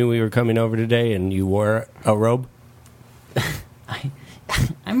appointment. You knew we were coming over today, and you wore a robe.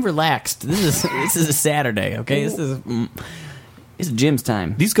 I'm relaxed. This is a Saturday. Okay, this is Jim's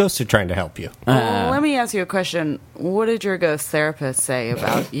time. These ghosts are trying to help you. Well, let me ask you a question. What did your ghost therapist say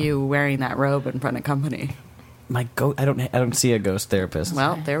about you wearing that robe in front of company? My ghost. I don't see a ghost therapist.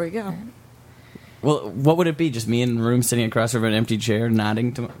 Well, there we go. Well, what would it be? Just me in the room, sitting across from an empty chair,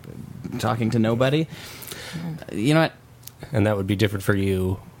 talking to nobody. You know what? And that would be different for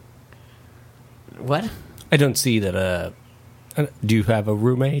you. What? I don't see that. Do you have a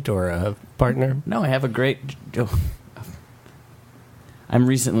roommate or a partner? No, I have a great. I'm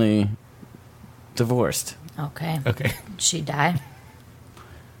recently divorced. Okay. Okay. Did she die?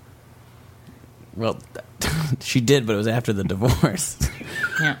 Well, she did, but it was after the divorce.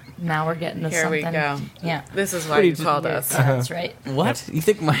 Yeah. Now we're getting to Here we something. go. Yeah. This is why you called Yeah, us. That's right. What? You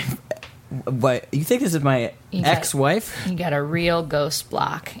think you think this is my You got- ex-wife? You got a real ghost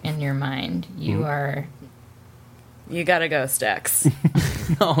block in your mind. You are. You got a ghost ex.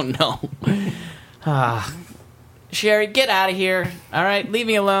 Oh no. Sherry, get out of here. All right, leave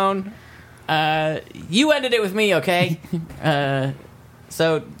me alone. You ended it with me, okay?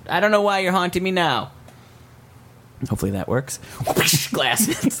 So I don't know why you're haunting me now. Hopefully that works. Glass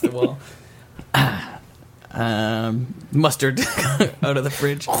hits the wall. Mustard out of the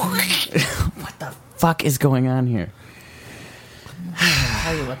fridge. What the fuck is going on here? I'll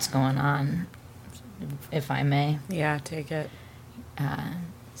tell you what's going on, if I may. Yeah, take it.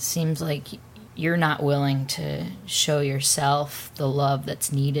 Seems like you're not willing to show yourself the love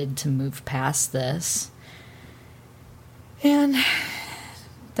that's needed to move past this. And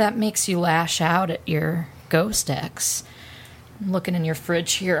that makes you lash out at your ghost ex. I'm looking in your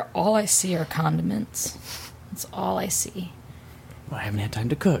fridge here, all I see are condiments. That's all I see. Well, I haven't had time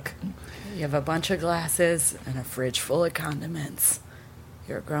to cook. You have a bunch of glasses and a fridge full of condiments.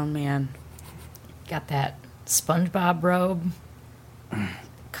 You're a grown man. Got that SpongeBob robe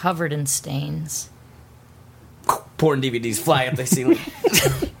covered in stains. Porn DVDs fly up the ceiling.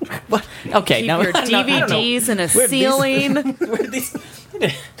 What? Okay, Keep now your I don't know. DVDs in a Where these- ceiling. Where these?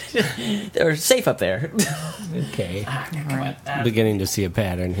 They're safe up there. Okay. All right. Beginning to see a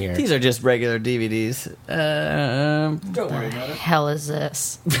pattern here. These are just regular DVDs. Don't worry about it. Hell is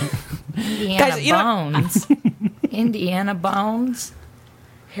this? Indiana Guys, you know- Bones. Indiana Bones.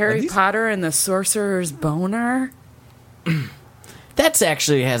 Harry Potter and the Sorcerer's Boner. That's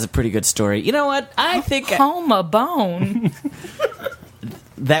actually has a pretty good story. You know what? I think Home a bone.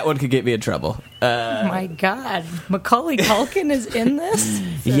 that one could get me in trouble. Oh my God. Macaulay Culkin is in this?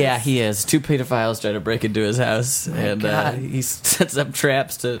 Yeah, he is. 2 pedophiles try to break into his house, and God. he sets up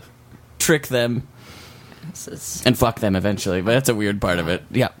traps to trick them This is and fuck them eventually. But that's a weird part of it.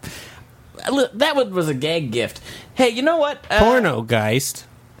 Yeah. Look, that one was a gag gift. Hey, you know what? Porno Geist.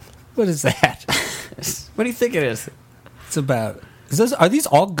 What is that? What do you think it is? It's about. Are these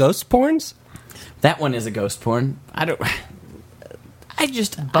all ghost porns? That one is a ghost porn. I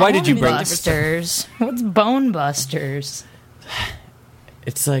just. Why did you bring- Busters. What's Bone Busters?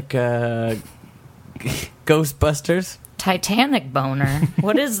 It's like Ghostbusters. Titanic boner.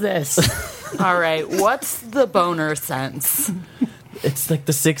 What is this? All right, what's the boner sense? It's like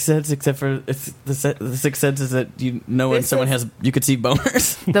the Sixth Sense, except for it's the Sixth Sense is that you know when someone you could see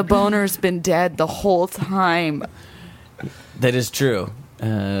boners. The boner's been dead the whole time. That is true.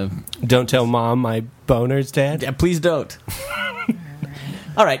 Don't tell Mom my boner's dead. Yeah, please don't.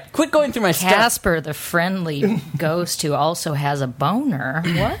 All right, quit going through my stuff. Casper, the friendly ghost who also has a boner.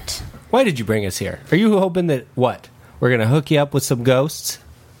 What? Why did you bring us here? Are you hoping that, what, we're going to hook you up with some ghosts?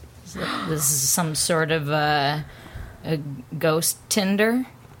 This is some sort of a ghost Tinder?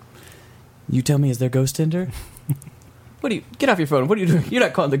 You tell me, is there ghost Tinder? What are you? Get off your phone. What are you doing? You're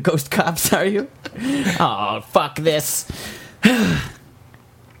not calling the ghost cops, are you? Oh, fuck this. I'm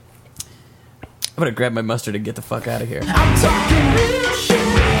gonna grab my mustard and get the fuck out of here. I'm talking real shit.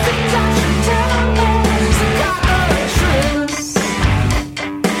 Things I should tell me.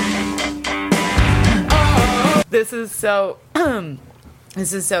 This is so.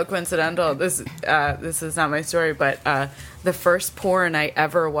 This is so coincidental. This is not my story, but the first porn I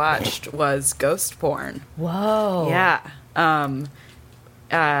ever watched was ghost porn. Whoa. Yeah.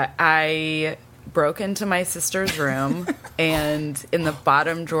 I broke into my sister's room, and in the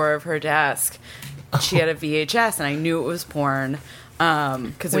bottom drawer of her desk, she had a VHS, and I knew it was porn.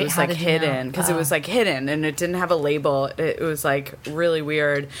 Because it was like hidden. Because it was like hidden, and it didn't have a label. It was like really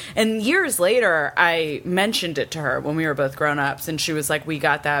weird. And years later, I mentioned it to her when we were both grown ups, and she was like, "We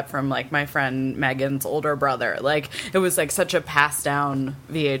got that from like my friend Megan's older brother." Like it was like such a passed down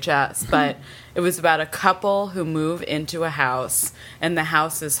VHS, but it was about a couple who move into a house, and the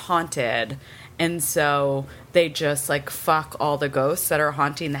house is haunted, and so they just like fuck all the ghosts that are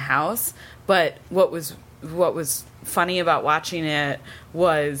haunting the house. But what was funny about watching it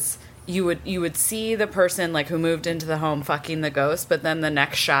was you would see the person like who moved into the home fucking the ghost, but then the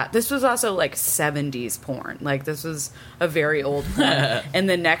next shot, this was also like 70s porn, like this was a very old porn, and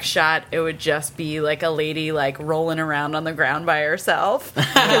the next shot it would just be like a lady like rolling around on the ground by herself,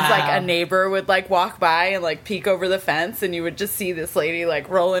 because like a neighbor would like walk by and like peek over the fence, and you would just see this lady like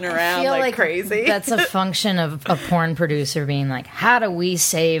rolling around like crazy. That's a function of a porn producer being like, how do we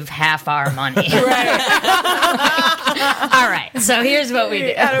save half our money? Right. All right, so here's what we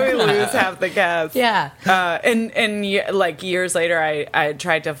do. How do we lose half the cast? Yeah. And like years later, I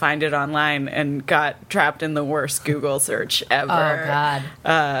tried to find it online and got trapped in the worst Google search ever. Oh God.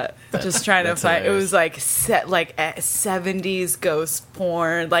 Just trying to find. hilarious. It was like 70s ghost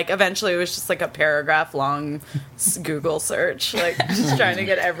porn. Like eventually, it was just like a paragraph long Google search. Like just trying to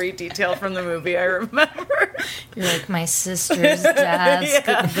get every detail from the movie I remember. You're like my sister's desk,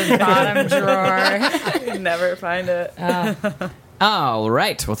 the bottom drawer. I never find it. All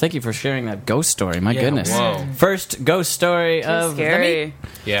right. Well, thank you for sharing that ghost story. My goodness. whoa. First ghost story of Scary.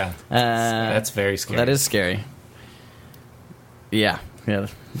 Yeah. That's very scary. That is scary. Yeah.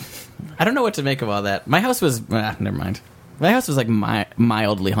 I don't know what to make of all that. My house was... never mind. My house was like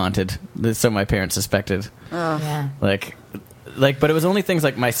mildly haunted, so my parents suspected. Yeah. Like, but it was only things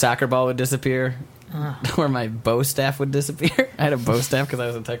like my soccer ball would disappear, or my bow staff would disappear. I had a bow staff because I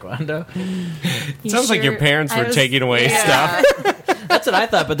was in Taekwondo. Sounds like your parents were taking away stuff. That's what I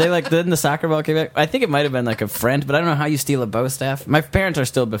thought, but then the soccer ball came back. I think it might have been like a friend, but I don't know how you steal a bow staff. My parents are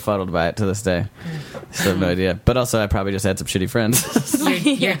still befuddled by it to this day. Still have no idea. But also, I probably just had some shitty friends.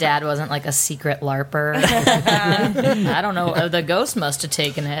 Your dad wasn't like a secret LARPer. I don't know. The ghost must have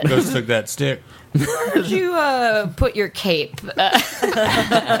taken it. Ghost took that stick. Where'd you put your cape?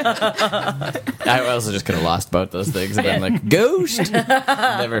 I also just could have lost both those things and been like, ghost!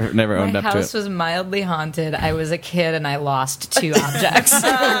 Never owned My up to house it. was mildly haunted. I was a kid and I lost 2 objects.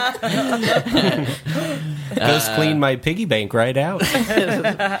 Ghost cleaned my piggy bank right out.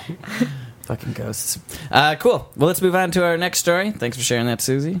 Fucking ghosts. Cool. Well, let's move on to our next story. Thanks for sharing that,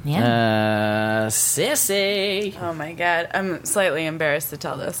 Suzi. Yeah. Sissy. Oh my god, I'm slightly embarrassed to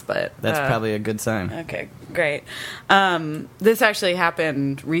tell this, but That's probably a good sign. okay, great. This actually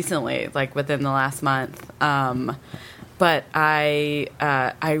happened recently, like within the last month. But I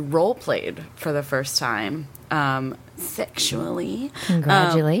role played for the first time sexually.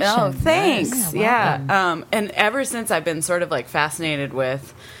 Congratulations. Oh, thanks. Yeah, Yeah. And ever since I've been sort of like fascinated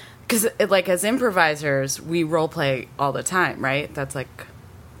with, because like as improvisers, we role play all the time, right? That's like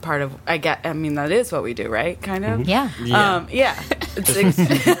part of, I mean, that is what we do, right? Kind of. Yeah. Yeah.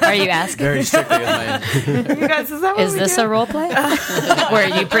 Are you asking? Very strictly in my You guys, is that what Is we this do? a role play? Where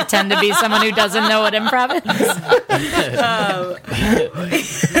you pretend to be someone who doesn't know what improv is? So,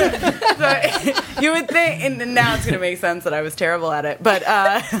 you would think, and now it's going to make sense that I was terrible at it, but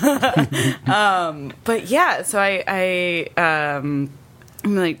yeah. So I'm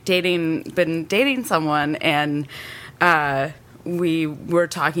like been dating someone, and we were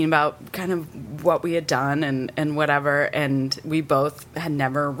talking about kind of what we had done and whatever, and we both had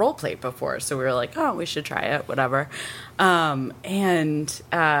never role played before, so we were like, oh, we should try it, whatever. And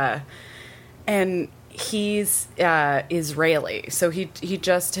he's Israeli, so he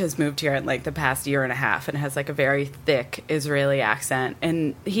just has moved here in like the past year and a half and has like a very thick Israeli accent,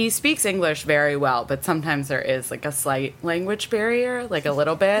 and he speaks English very well, but sometimes there is like a slight language barrier, like a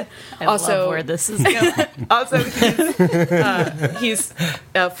little bit. I love where this is going. Also, he's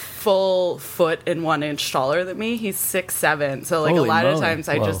a full 1 inch taller than me. He's 6'7", so like Holy a lot of moly. times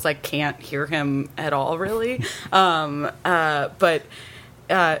I Whoa. just like can't hear him at all, really.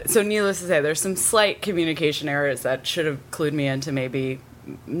 So needless to say, there's some slight communication errors that should have clued me into maybe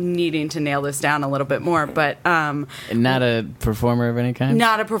needing to nail this down a little bit more. But And not a performer of any kind?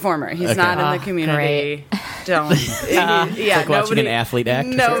 not a performer. He's Okay. not in Oh, the community. great. Don't. It's like watching an athlete act.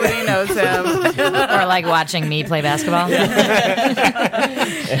 Nobody knows him. Or like watching me play basketball.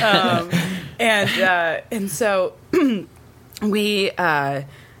 And so we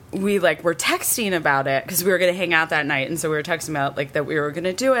like were texting about it because we were going to hang out that night, and so we were texting about like that we were going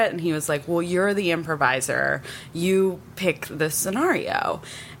to do it, and he was like, well, you're the improviser, you pick the scenario.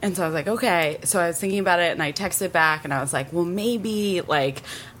 And so I was like, okay. So I was thinking about it, and I texted back, and I was like, well, maybe like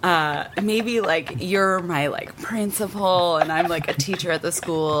you're my like principal, and I'm like a teacher at the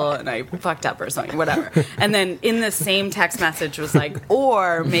school, and I fucked up or something, whatever. And then in the same text message was like,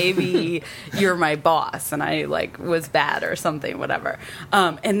 or maybe you're my boss, and I like was bad or something, whatever.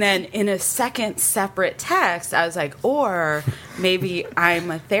 And then in a second separate text, I was like, or maybe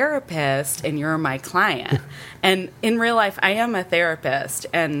I'm a therapist and you're my client. And in real life, I am a therapist,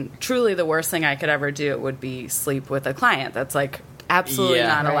 and truly the worst thing I could ever do would be sleep with a client. That's like absolutely Yeah.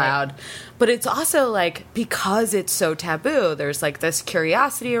 not Right. allowed. But it's also like, because it's so taboo, there's like this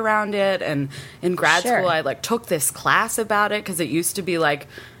curiosity around it. And in grad Sure. school, I like took this class about it because it used to be like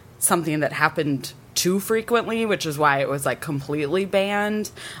something that happened too frequently, which is why it was like completely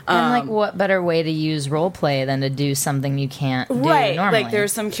banned. And like, what better way to use role play than to do something you can't do Right, normally? like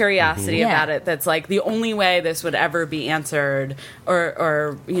there's some curiosity Yeah. about it that's like the only way this would ever be answered,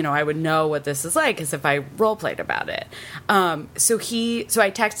 or you know, I would know what this is like is if I role played about it. So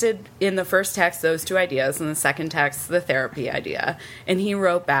I texted in the first text those two ideas, and the second text the therapy idea, and he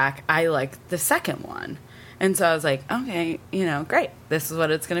wrote back, I like the second one. And so I was like, okay, you know, great. This is what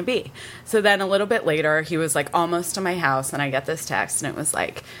it's going to be. So then a little bit later, he was like almost to my house, and I get this text, and it was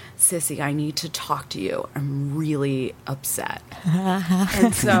like, Cissy, I need to talk to you. I'm really upset.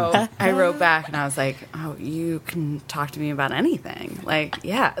 And so I wrote back, and I was like, oh, you can talk to me about anything. Like,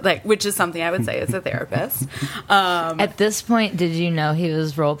 yeah, like, which is something I would say as a therapist. At this point, did you know he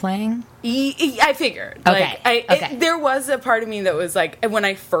was role playing? I figured. Okay, Like, okay. there was a part of me that was like, when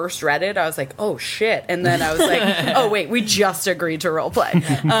I first read it, I was like, oh shit. And then I was like, oh wait, we just agreed to role play.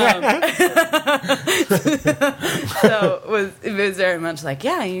 So it was very much like,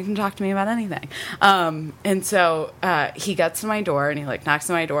 yeah, you can talk to me about anything. And so he gets to my door, and he like knocks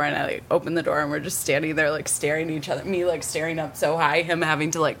on my door, and I like open the door, and we're just standing there like staring at each other. Me like staring up so high, him having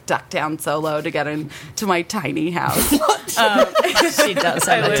to like duck down so low to get into my tiny house. She does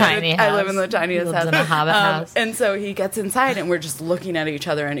have a tiny house. I live in the tiniest Lives house. in a hobbit house. And so he gets inside, and we're just looking at each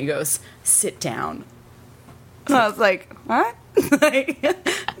other, and he goes, sit down. And I was like, what? Like,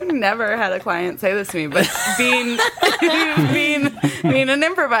 I've never had a client say this to me, but being an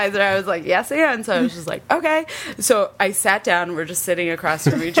improviser, I was like, yes, and so I was just like, okay. So I sat down, we're just sitting across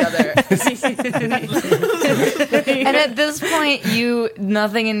from each other. And at this point,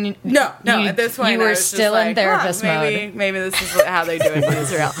 nothing in No, at this point, you I were was just still in like, therapist maybe, mode. Maybe this is how they do it in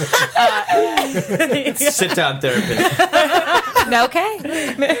Israel. Sit down therapist. Okay.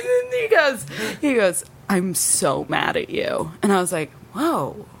 And then he goes, I'm so mad at you. And I was like,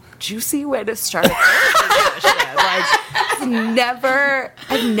 whoa, juicy way to start a therapy session. Like,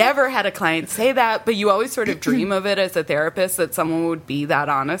 I've never had a client say that, but you always sort of dream of it as a therapist that someone would be that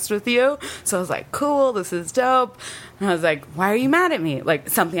honest with you. So I was like, cool, this is dope. And I was like, why are you mad at me? Like,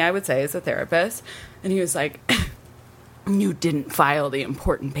 something I would say as a therapist. And he was like, you didn't file the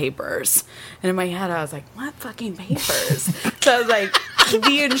important papers. And in my head, I was like, what fucking papers? So I was like,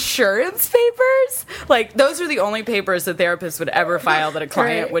 the insurance papers? Like, those are the only papers that therapists would ever file that a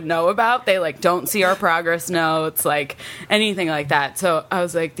client Right. would know about. They, like, don't see our progress notes, like, anything like that. So I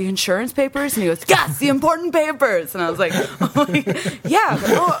was like, the insurance papers? And he goes, yes, the important papers. And I was like, oh, yeah.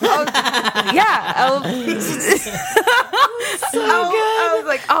 I was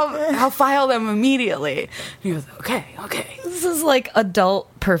like, I'll file them immediately. And he goes, okay. This is like adult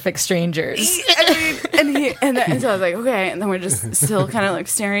perfect strangers. And so I was like, okay. And then we're just still kind of like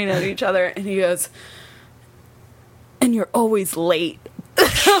staring at each other. And he goes, and you're always late. I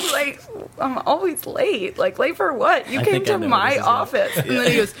was like, I'm always late. Like, late for what? You I came think I to know my where this is going. office. And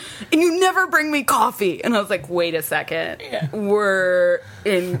then he goes, and you never bring me coffee. And I was like, wait a second. We're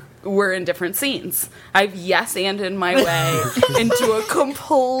in different scenes. I've yes-anded my way into a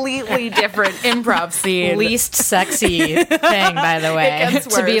completely different improv scene. Least sexy thing, by the way. It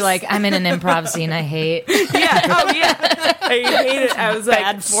gets To be worse. like, I'm in an improv scene I hate. Yeah. Oh, yeah. I hate it. I was like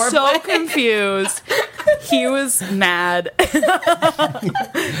Bad so foreplay. confused. He was mad.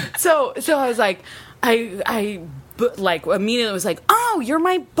 So I was like, but like immediately was like, oh, you're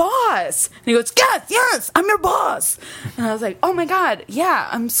my boss. And he goes, yes, I'm your boss. And I was like, oh my God, yeah,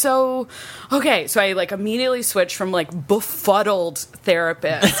 I'm so okay. So I like immediately switched from like befuddled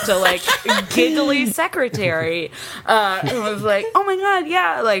therapist to like giggly secretary. And was like, oh my God,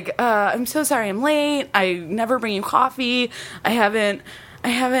 yeah, like I'm so sorry I'm late. I never bring you coffee. I haven't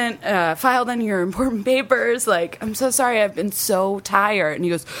filed any of your important papers. Like, I'm so sorry. I've been so tired. And he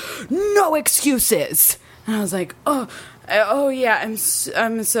goes, no excuses. And I was like, oh yeah, I'm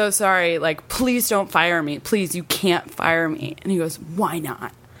so sorry. Like, please don't fire me. Please, you can't fire me. And he goes, why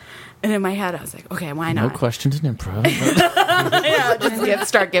not? And in my head, I was like, okay, why No not? questions in improv. Yeah, just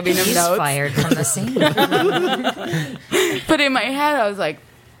start giving him He's notes. fired from the scene. But in my head, I was like,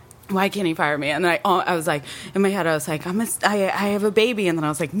 why can't he fire me? And then I was like, in my head, I was like, I have a baby. And then I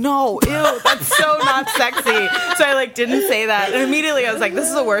was like, no, ew, that's so not sexy. So I like didn't say that. And immediately I was like, this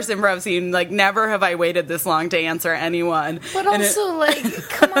is the worst improv scene. Like, never have I waited this long to answer anyone. But And also, like,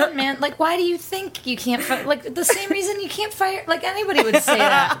 come on, man. Like, why do you think you can't fire? Like, the same reason you can't fire. Like, anybody would say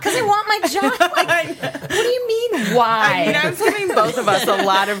that. Because I want my job. Like, what do you mean, why? I mean, I was giving both of us a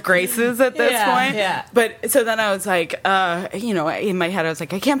lot of graces at this Yeah, point. yeah. But so then I was like, in my head, I was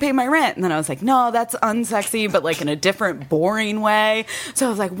like, I can't pay my rent. And then I was like, no, that's unsexy, but like in a different, boring way. So I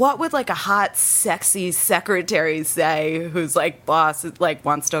was like, what would like a hot, sexy secretary say who's like boss, like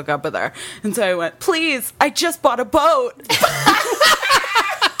wants to hook up with her? And so I went, please, I just bought a boat.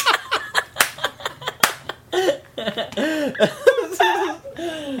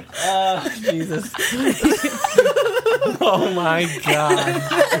 Jesus. Oh my God.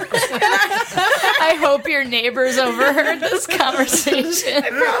 I hope your neighbors overheard this conversation.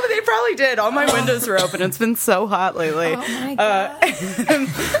 They probably did. All my windows were open. It's been so hot lately. Oh my God.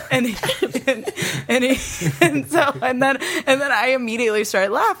 And then I immediately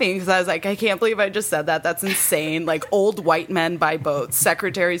started laughing because I was like, I can't believe I just said that. That's insane. Like, old white men buy boats.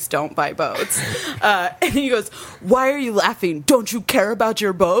 Secretaries don't buy boats. And he goes, why are you laughing? Don't you care about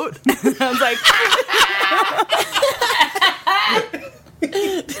your boat? And I was like,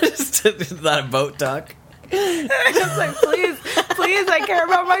 Just a lot of boat talk. I was like, please, I care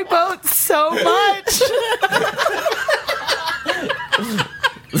about my boat so much.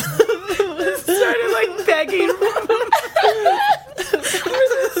 Started like begging.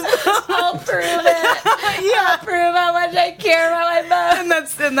 I'll prove it. Yeah. I'll prove how much I care about my boat.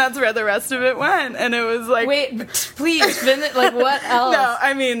 And that's where the rest of it went. And it was like, Wait, please, finish. Like, what else? no,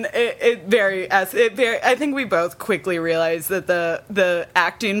 I mean, I think we both quickly realized that the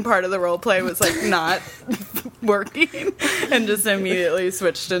acting part of the role play was like not working, and just immediately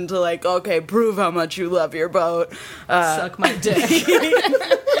switched into like, okay, prove how much you love your boat. Suck my dick.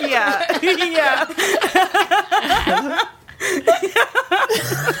 Yeah, yeah.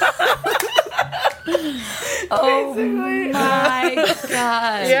 Oh Basically. my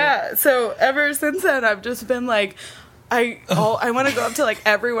God. Yeah, so ever since then, I've just been like, I want to go up to like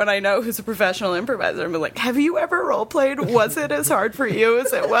everyone I know who's a professional improviser and be like, have you ever role played? Was it as hard for you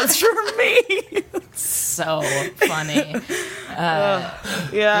as it was for me? So funny. Yeah.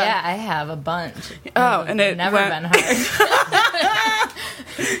 Yeah, I have a bunch. Oh, and it never went- been hard.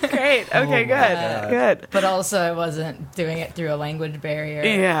 Great. Okay, good. But also, I wasn't doing it through a language barrier.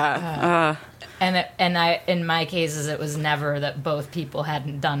 Yeah. And I, in my cases, it was never that both people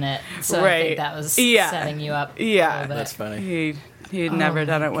hadn't done it. So I Right. think that was Yeah. setting you up. Yeah. a little bit. That's funny. He'd never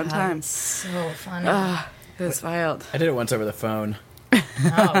done it one God, time. it's so funny. It was wild. I did it once over the phone.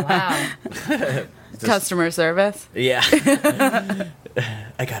 Oh wow. Customer service. Yeah.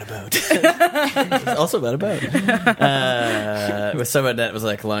 I got a boat. Also about a boat. With someone that was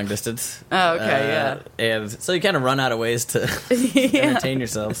like long distance. Oh, okay, yeah. And so you kind of run out of ways to entertain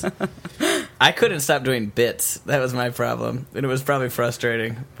yourselves. I couldn't stop doing bits. That was my problem. And it was probably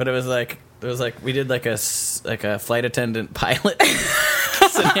frustrating. But it was like we did like a flight attendant pilot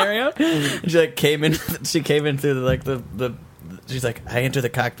scenario. And she came in through the she's like, I enter the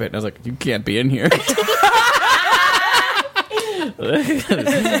cockpit, and I was like, you can't be in here.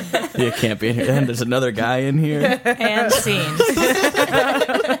 You can't be in here. And there's another guy in here. And scene.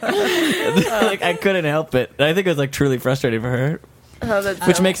 Like, I couldn't help it. And I think it was like truly frustrating for her. Oh, that's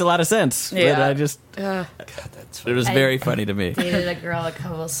which makes a lot of sense. Yeah. But I just, uh, it was very funny to me. Dated a girl a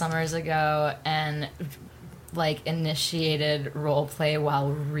couple summers ago and like initiated role play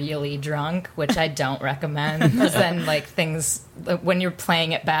while really drunk, which I don't recommend, because then like things, when you're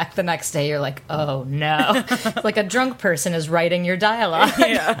playing it back the next day, you're like, oh no, like a drunk person is writing your dialogue.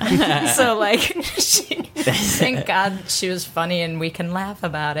 So like thank God she was funny and we can laugh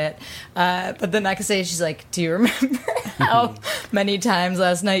about it, but the next day she's like, do you remember how many times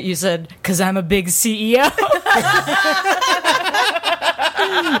last night you said, because I'm a big CEO?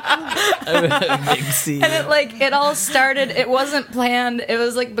 Big C. And it all started, it wasn't planned. It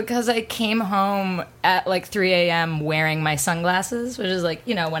was like because I came home at like 3 a.m. wearing my sunglasses, which is like,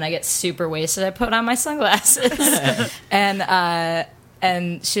 you know, when I get super wasted, I put on my sunglasses.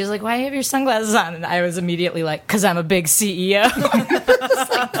 And she was like, why do you have your sunglasses on? And I was immediately like, because I'm a big CEO.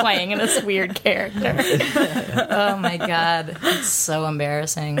 Just like playing in this weird character. Oh my God. It's so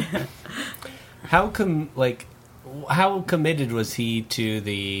embarrassing. How committed was he to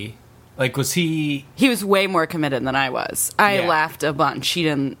the... Like, was he... he was way more committed than I was. I Yeah. laughed a bunch. He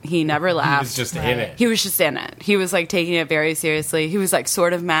never laughed. He was just in it. He was just in it. He was like taking it very seriously. He was like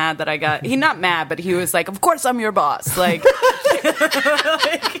sort of mad that I got. He not mad, but he was like, "Of course I'm your boss." Like,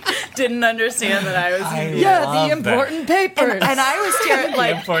 didn't understand that I was. love the important papers. And I was scared.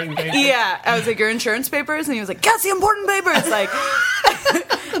 Like, important papers. yeah, I was like, "Your insurance papers," and he was like, "Yes, the important papers." Like,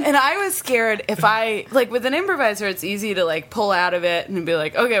 and I was scared if I like with an improviser, it's easy to like pull out of it and be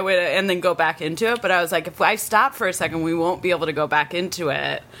like, "Okay, wait," and then go back into it. But I was like, if I stop for a second, we won't be able to go back into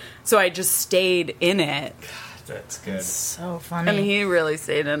it. So I just stayed in it. That's good. So funny. I mean, he really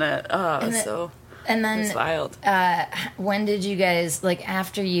stayed in it. Oh, And it- so and it's then wild. when did you guys, like,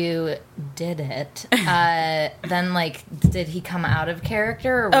 after you did it, then, like, did he come out of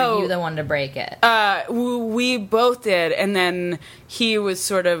character, or were you the one to break it? We both did, and then he was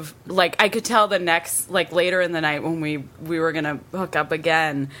sort of like, I could tell the next, like later in the night when we were gonna hook up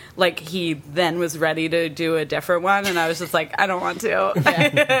again, like he then was ready to do a different one, and I was just like, I don't want to.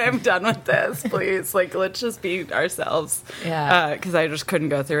 I'm done with this, please. Like, let's just be ourselves. Yeah. Because I just couldn't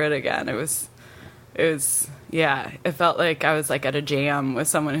go through it again. It was, yeah, it felt like I was like at a jam with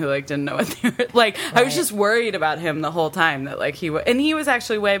someone who like didn't know what they were like. I was just worried about him the whole time that like and he was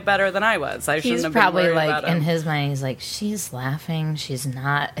actually way better than I was. I shouldn't He's have probably been worried like, about him. in his mind, he's like, she's laughing, she's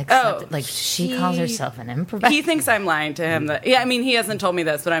not accepted. Like, she calls herself an improviser. He thinks I'm lying to him. That I mean, he hasn't told me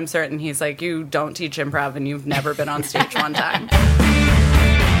this, but I'm certain he's like, you don't teach improv and you've never been on stage one time.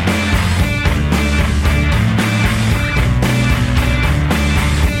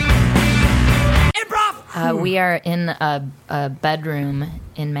 We are in a bedroom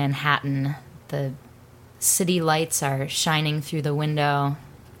in Manhattan. The city lights are shining through the window,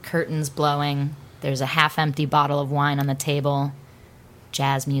 curtains blowing. There's a half-empty bottle of wine on the table,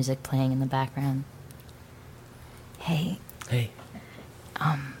 jazz music playing in the background. Hey,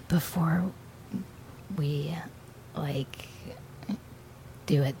 before we, like,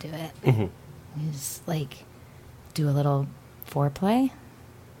 do it, we just, like, do a little foreplay?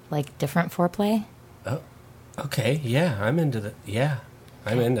 Like, different foreplay? Oh, okay. Yeah, I'm into that. Yeah,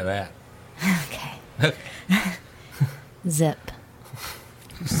 I'm into that. Okay. Okay. Zip.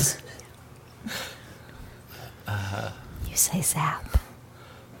 You say zap.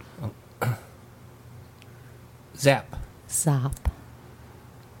 Zap. Zop.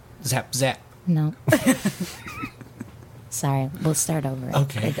 Zap, zap. No. Sorry, we'll start over.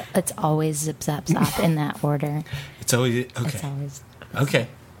 Okay. It's always zip, zap, zop in that order. It's always... Okay. It's always... Okay.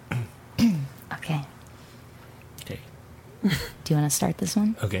 Okay. Okay. Do you want to start this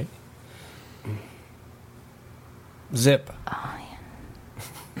one? Okay. Zip. Oh,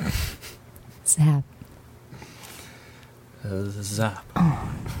 yeah. Zap. Zap.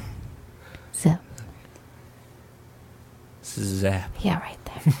 Zip. Zap. Yeah, right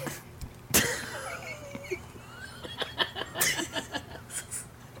there.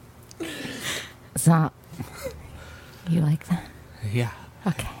 Zop. You like that? Yeah.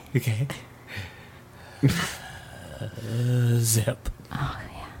 Okay. Okay. Zip. Oh,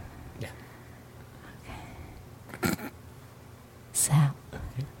 yeah. Yeah. Zap.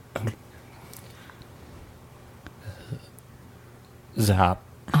 Zap.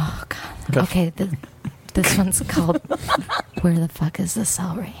 Oh, God. Okay, this one's called Where the Fuck is the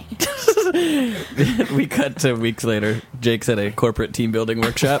Celery? We cut to weeks later. Jake's at a corporate team building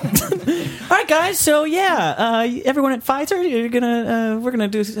workshop. All right, guys. So yeah, everyone at Pfizer, we're gonna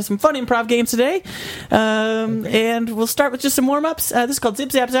do some fun improv games today, and we'll start with just some warm ups. This is called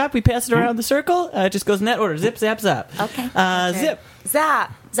Zip Zap Zap. We pass it around the circle. It just goes in that order. Zip Zap Zap. Okay. Zip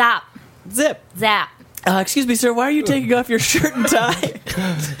Zap. Zap. Zip. Zap. Excuse me, sir, why are you taking off your shirt and tie?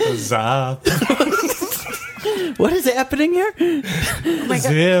 Zap. What is happening here?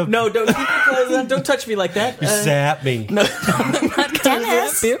 Zip. No, don't keep your clothes on. Don't touch me like that. You zap me. No, I'm not gonna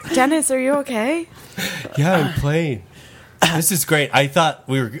zap you. Dennis, are you okay? Yeah, I'm playing. This is great. I thought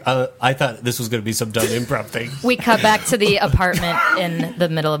this was going to be some dumb improv thing. We cut back to the apartment in the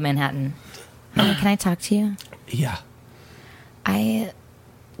middle of Manhattan. Hey, can I talk to you? Yeah. I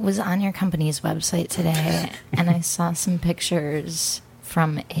was on your company's website today, and I saw some pictures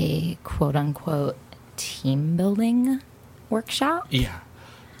from a quote-unquote team building workshop. Yeah.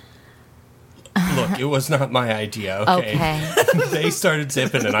 Look, it was not my idea, okay? Okay. They started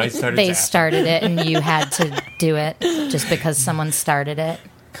zipping and I started They zapping. started it, and you had to do it just because someone started it.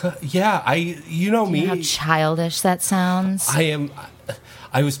 Yeah, you know me. You know how childish that sounds? I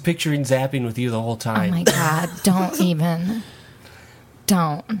was picturing zapping with you the whole Oh time. my God, don't even.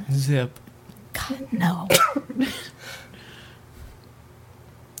 Don't. Zip. God, no. You're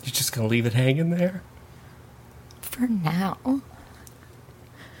just going to leave it hanging there? For now.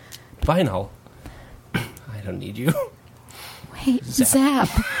 Fine, I don't need you. Wait, Zap.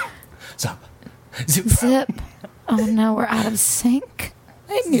 Zap. Zip. Zip. Oh no, we're out of sync.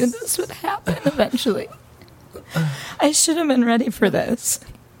 I knew this would happen eventually. I should have been ready for this.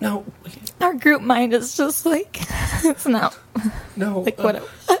 No. Our group mind is just like, it's not No. like what it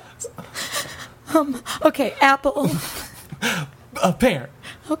was. Okay, apple. Pear.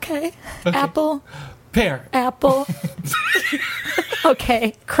 Okay, Okay. apple. Pear. Apple.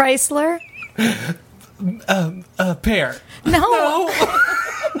 Okay, Chrysler. Pear. No.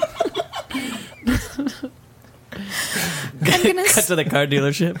 I'm gonna Cut to the car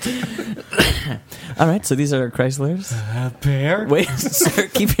dealership. All right, so these are Chryslers. Pear. Wait, sir,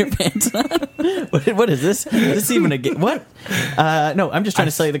 keep your pants on. What is this? Is this even a game? What? No, I'm just trying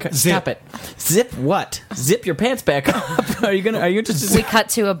to sell you the car. Zip. Stop it. Zip what? Zip your pants back up. Are you interested? We cut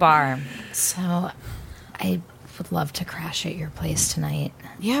to a bar. So, I would love to crash at your place tonight.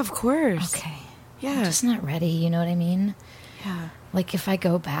 Yeah, of course. Okay. Yeah. I'm just not ready, you know what I mean? Yeah. Like if I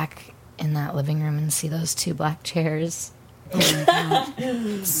go back in that living room and see those two black chairs,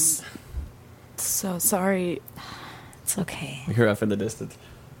 So sorry. it's okay. We hear off in the distance.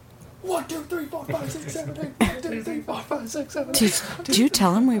 1, 2, 3, 4, 5, 6, 7, 8. 1, 2, 3, 4, 5, 6, 7, 8. Did you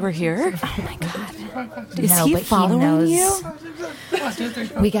tell him we were here? Oh my God. Is No, he but following he knows.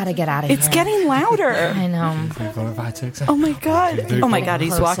 you? We gotta get out of here. It's getting louder. I know. 3, 4, 5, 6, Oh my god. Oh my god,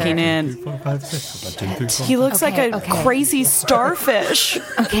 he's Closer. walking in. 4, 5, 6. 1, 2, 3, 4. He looks Okay, like a okay. crazy starfish.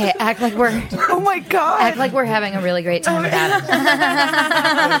 Okay, act like we're Oh my god. having a really great time, Dad.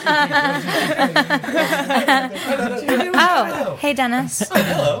 Oh, hey Dennis.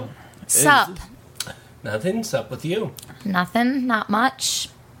 Hello. Sup? Nothing's up with you. Nothing, not much.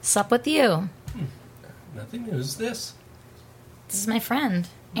 Sup with you? Nothing. Who's this? This is my friend,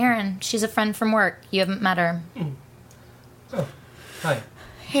 Erin. She's a friend from work. You haven't met her. Oh, hi.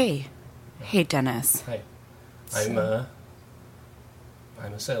 Hey. Hey, Dennis. Hi. I'm a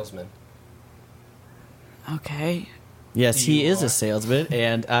salesman. Okay. Yes, he You is are. a salesman,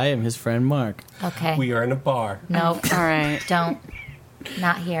 and I am his friend Mark. Okay. We are in a bar. Nope. All right. Don't.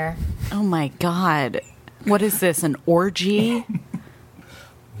 Not here. Oh my god. What is this, an orgy?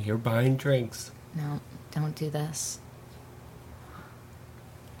 You're buying drinks. No, don't do this.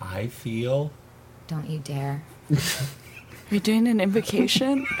 I feel. Don't you dare. Are you doing an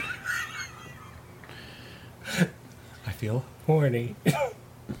invocation? I feel horny.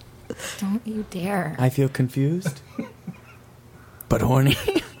 Don't you dare. I feel confused, but horny.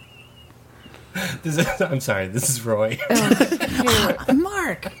 I'm sorry. This is Roy.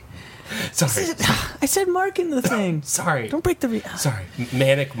 Mark! Sorry. I said Mark in the thing. Sorry. Don't break the... Sorry.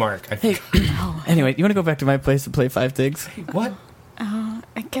 Manic Mark. Hey, anyway, you want to go back to my place to play 5 Things? What?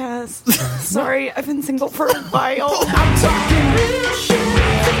 I guess. Sorry, I've been single for a while. I'm talking real shit.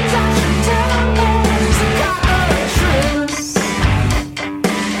 Things I should tell is got a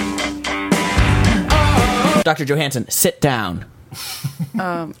truth. Dr. Johansson, sit down.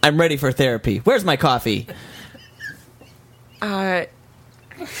 I'm ready for therapy. Where's my coffee? All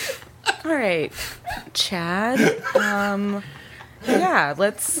right, Chad. Yeah,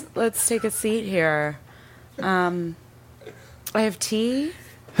 let's take a seat here. I have tea.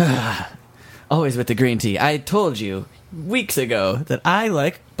 Always with the green tea. I told you weeks ago that I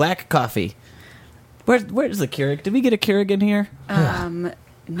like black coffee. Where's the Keurig? Did we get a Keurig in here? No,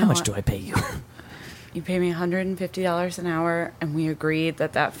 How much do I pay you? You pay me $150 an hour, and we agreed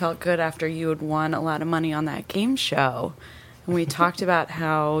that felt good after you had won a lot of money on that game show. And we talked about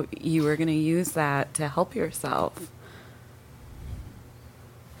how you were going to use that to help yourself.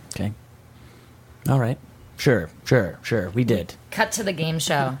 Okay. All right. Sure. We did. Cut to the game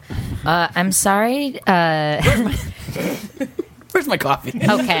show. I'm sorry. Where's my coffee?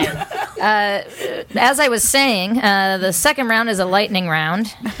 Okay. As I was saying, the second round is a lightning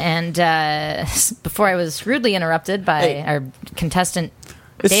round, and before I was rudely interrupted by our contestant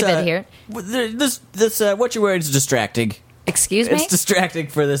David here. This what you're wearing is distracting. Excuse me? It's distracting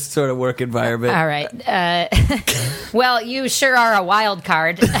for this sort of work environment. All right. Well, you sure are a wild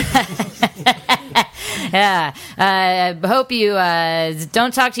card. Yeah. I hope you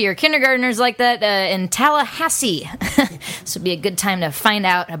don't talk to your kindergartners like that in Tallahassee. This would be a good time to find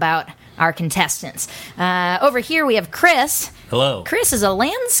out about our contestants. Over here we have Chris. Hello. Chris is a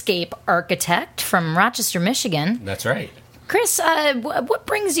landscape architect from Rochester, Michigan. That's right. Chris, what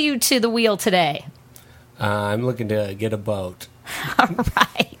brings you to the wheel today? I'm looking to get a boat. All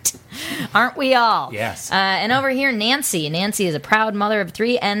right. Aren't we all? Yes. And over here, Nancy. Nancy is a proud mother of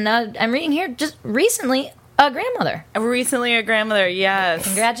 3, and I'm reading here just recently a grandmother. Recently a grandmother, yes.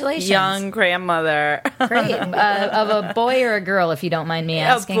 Congratulations. Young grandmother. Great. Of a boy or a girl, if you don't mind me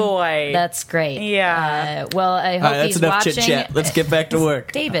asking? A boy. That's great. Yeah. Well, I hope All right, that's he's enough watching. chit-chat. Let's get back to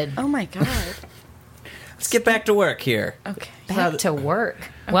work. David, Oh my god. Let's get back to work here. Okay. back to work.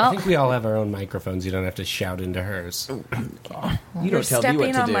 I Well, think we all have our own microphones. You don't have to shout into hers. You You're don't tell me what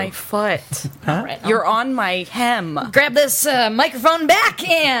stepping to on do. my foot. all right, You're on my hem. grab this microphone back,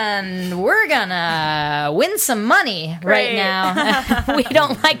 and we're gonna win some money right Great. now. We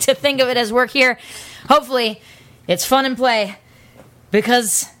don't like to think of it as work here. Hopefully, it's fun and play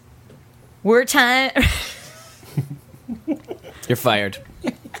because we're time. You're fired.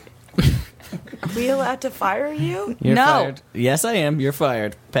 Are we allowed to fire you? You're No. fired. Yes, I am. You're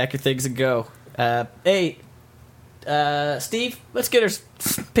fired. Pack your things and go. Hey, Steve, let's get our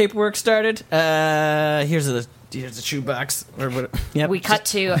paperwork started. Here's the shoebox. Or what? Yep. We cut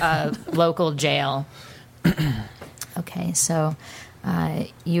to a local jail. Okay, so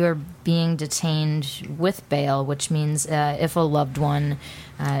you are being detained with bail, which means if a loved one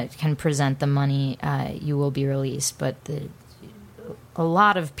can present the money, you will be released. But a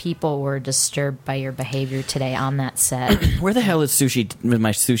lot of people were disturbed by your behavior today on that set. Where the hell is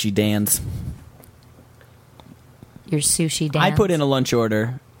my sushi Dan's? Your sushi dance. I put in a lunch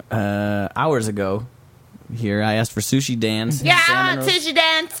order hours ago. Here, I asked for sushi Dan's. Yeah, I salmon want roast. sushi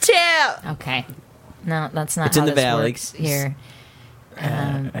dance too. Okay. No, that's not It's how in the this valley. works here.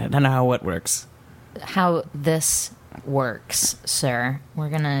 I don't know how what works. How this works, sir. We're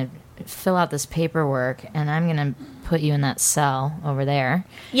going to fill out this paperwork, and I'm going to put you in that cell over there.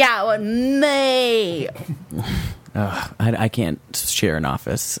 Yeah, with me. I can't share an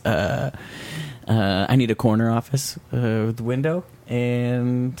office. I need a corner office with a window.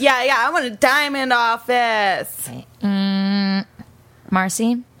 And Yeah, I want a diamond office. Okay.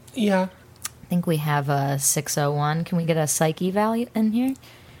 Marcy, Yeah. I think we have a 601. Can we get a psyche value in here?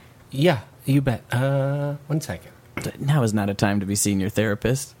 Yeah, you bet. 1 second. now is not a time to be seeing your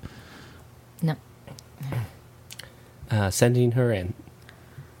therapist. No. Sending her in.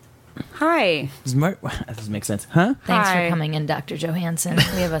 Hi. That doesn't make sense. Huh? Thanks Hi. for coming in, Dr. Johansson.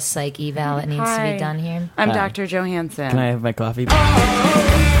 We have a psych eval that needs to Hi. be done here. I'm Hi. Dr. Johansson. Can I have my coffee?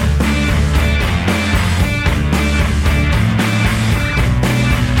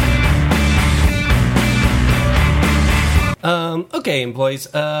 Okay, employees.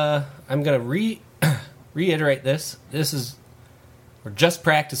 I'm gonna reiterate this. We're just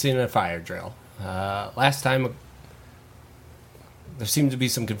practicing a fire drill. Last time, there seemed to be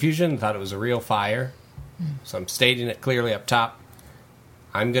some confusion. Thought it was a real fire, so I'm stating it clearly up top.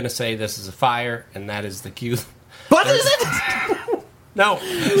 I'm gonna say this is a fire, and that is the cue. What is it?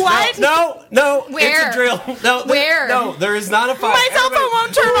 What? No. No. It's Where? a drill. No. Where? No, there is not a fire. My cell phone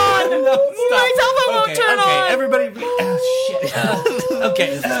won't turn on. No, stop. My cell phone won't turn on. Everybody.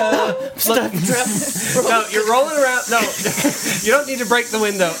 Okay. No, you're rolling around. No, you don't need to break the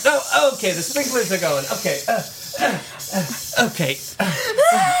window. No. Okay, the sprinklers are going. Okay. Okay.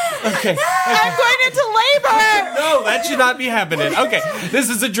 Okay. I'm going into labor. No, that should not be happening. Okay, this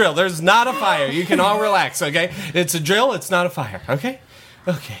is a drill. There's not a fire. You can all relax, okay? It's a drill. It's not a fire, okay?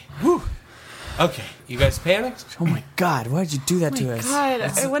 Okay. Whew. Okay, you guys panicked? Oh my God! Why did you do that to us? God,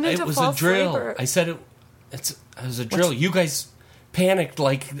 I went into It was false a drill. labor. I said it was a drill. You guys panicked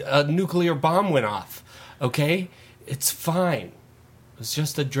like a nuclear bomb went off, okay? It's fine. It was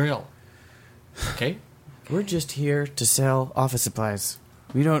just a drill, okay? We're just here to sell office supplies.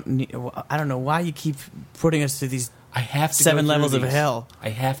 We don't need. I don't know why you keep putting us through these I have to 7 go through levels of these. hell. I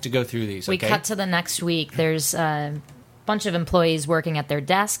have to go through these, We okay? cut to the next week. There's a bunch of employees working at their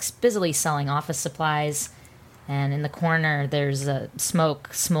desks, busily selling office supplies. And in the corner, there's a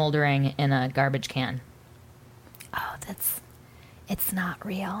smoke smoldering in a garbage can. Oh, it's not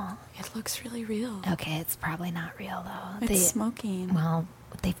real. It looks really real. Okay, it's probably not real, though. It's smoking. Well,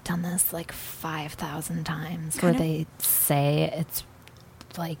 they've done this like 5,000 times Kind where of- they say it's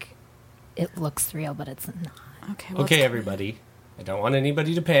like it looks real, but it's not. Okay, well, Okay, it's- everybody. I don't want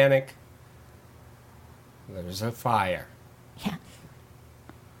anybody to panic. There's a fire. Yeah.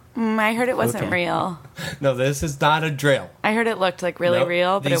 I heard it wasn't Okay. real. No, this is not a drill. I heard it looked like really Nope.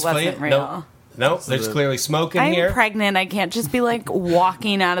 real, but it These wasn't fla- real. Nope, there's clearly smoke in I'm here. pregnant. I can't just be like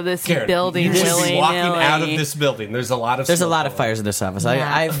walking out of this Karen, building you should be willy-nilly. walking out of this building. There's a lot of There's a smoke lot of going. fires in this office. Yeah,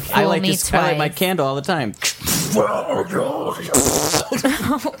 I fool like me to I light my twice. candle all the time.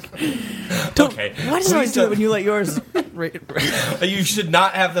 Okay. Why does it always do it when you light yours? You should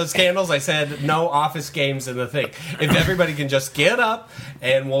not have those candles. I said no office games in the thing. If everybody can just get up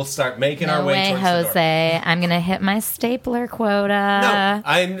and we'll start making our No way way, towards the door. Jose. I'm gonna hit my stapler quota.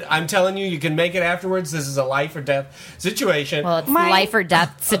 No, I'm telling you, you can make it afterwards. This is a life or death situation. Well, it's My- life or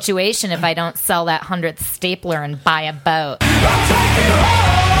death situation if I don't sell that 100th stapler and buy a boat.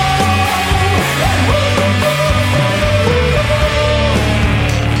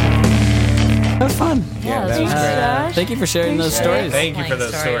 That was fun. Yeah, that was great. Thank you for sharing those stories. Thank you for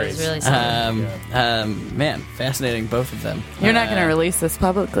those stories. Really something. Man, fascinating, both of them. You're not going to release this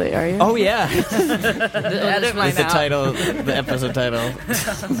publicly, are you? Oh yeah, edit mine it's the out. title, the episode title.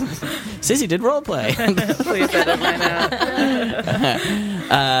 Cissy did roleplay. Please edit mine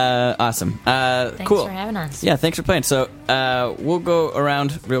out. Awesome. Thanks Cool. for having us. Yeah, thanks for playing. So we'll go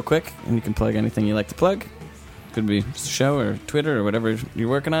around real quick, and you can plug anything you like to plug. Could be show or Twitter or whatever you're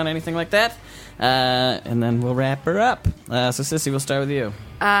working on, anything like that. And then we'll wrap her up. So Cissy, we'll start with you.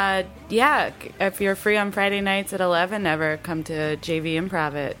 Yeah, if you're free on Friday nights at 11, never come to JV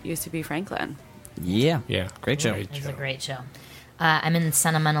Improv at UCB Franklin. Yeah. Yeah. Great show. It's a great show. I'm in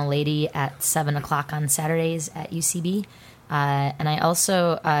Sentimental Lady at 7 o'clock on Saturdays at UCB. And I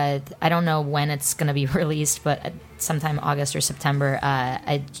also, I don't know when it's going to be released, but sometime August or September,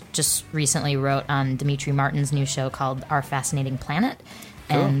 I just recently wrote on Dimitri Martin's new show called Our Fascinating Planet.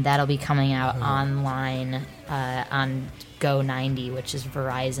 And that'll be coming out online on Go90, which is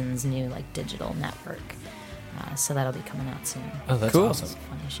Verizon's new digital network. So that'll be coming out soon. Oh, that's Cool. awesome.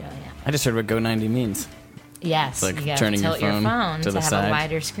 Funny show, yeah. I just heard what Go90 means. Yes, Like you gotta turning your tilt your phone phone to the have side. a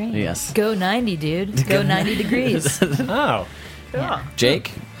wider screen. Yes. Go 90, dude. Go 90 degrees. Oh. Yeah.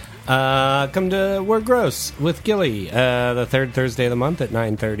 Jake? Come to We're Gross with Gilly the third Thursday of the month at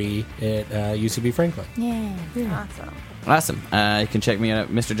 9:30 at UCB Franklin. Yeah. Awesome. You can check me out at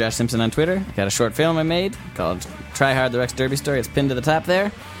Mr. Josh Simpson on Twitter. I got a short film I made called Try Hard, the Rex Derby Story. It's pinned to the top there.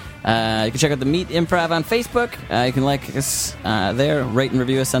 You can check out the Meet Improv on Facebook. You can like us there, rate and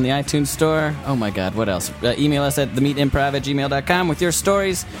review us on the iTunes store. Oh my God, what else? Email us at themeetimprov@gmail.com with your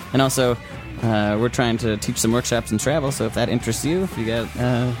stories. And also, we're trying to teach some workshops and travel, so if that interests you, if you got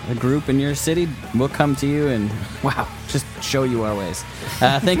a group in your city, we'll come to you and, wow, just show you our ways.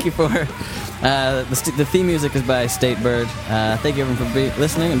 Thank you for... the theme music is by State Bird. Thank you everyone for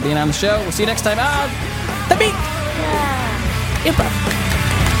listening and being on the show. We'll see you next time on The Meet Improv.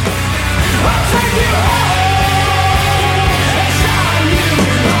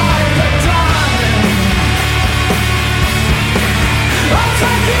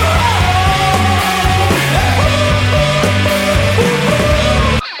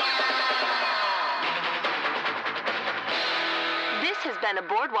 This has been a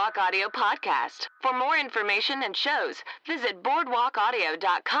Boardwalk Audio podcast. For more information and shows, visit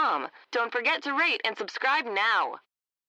boardwalkaudio.com. Don't forget to rate and subscribe now.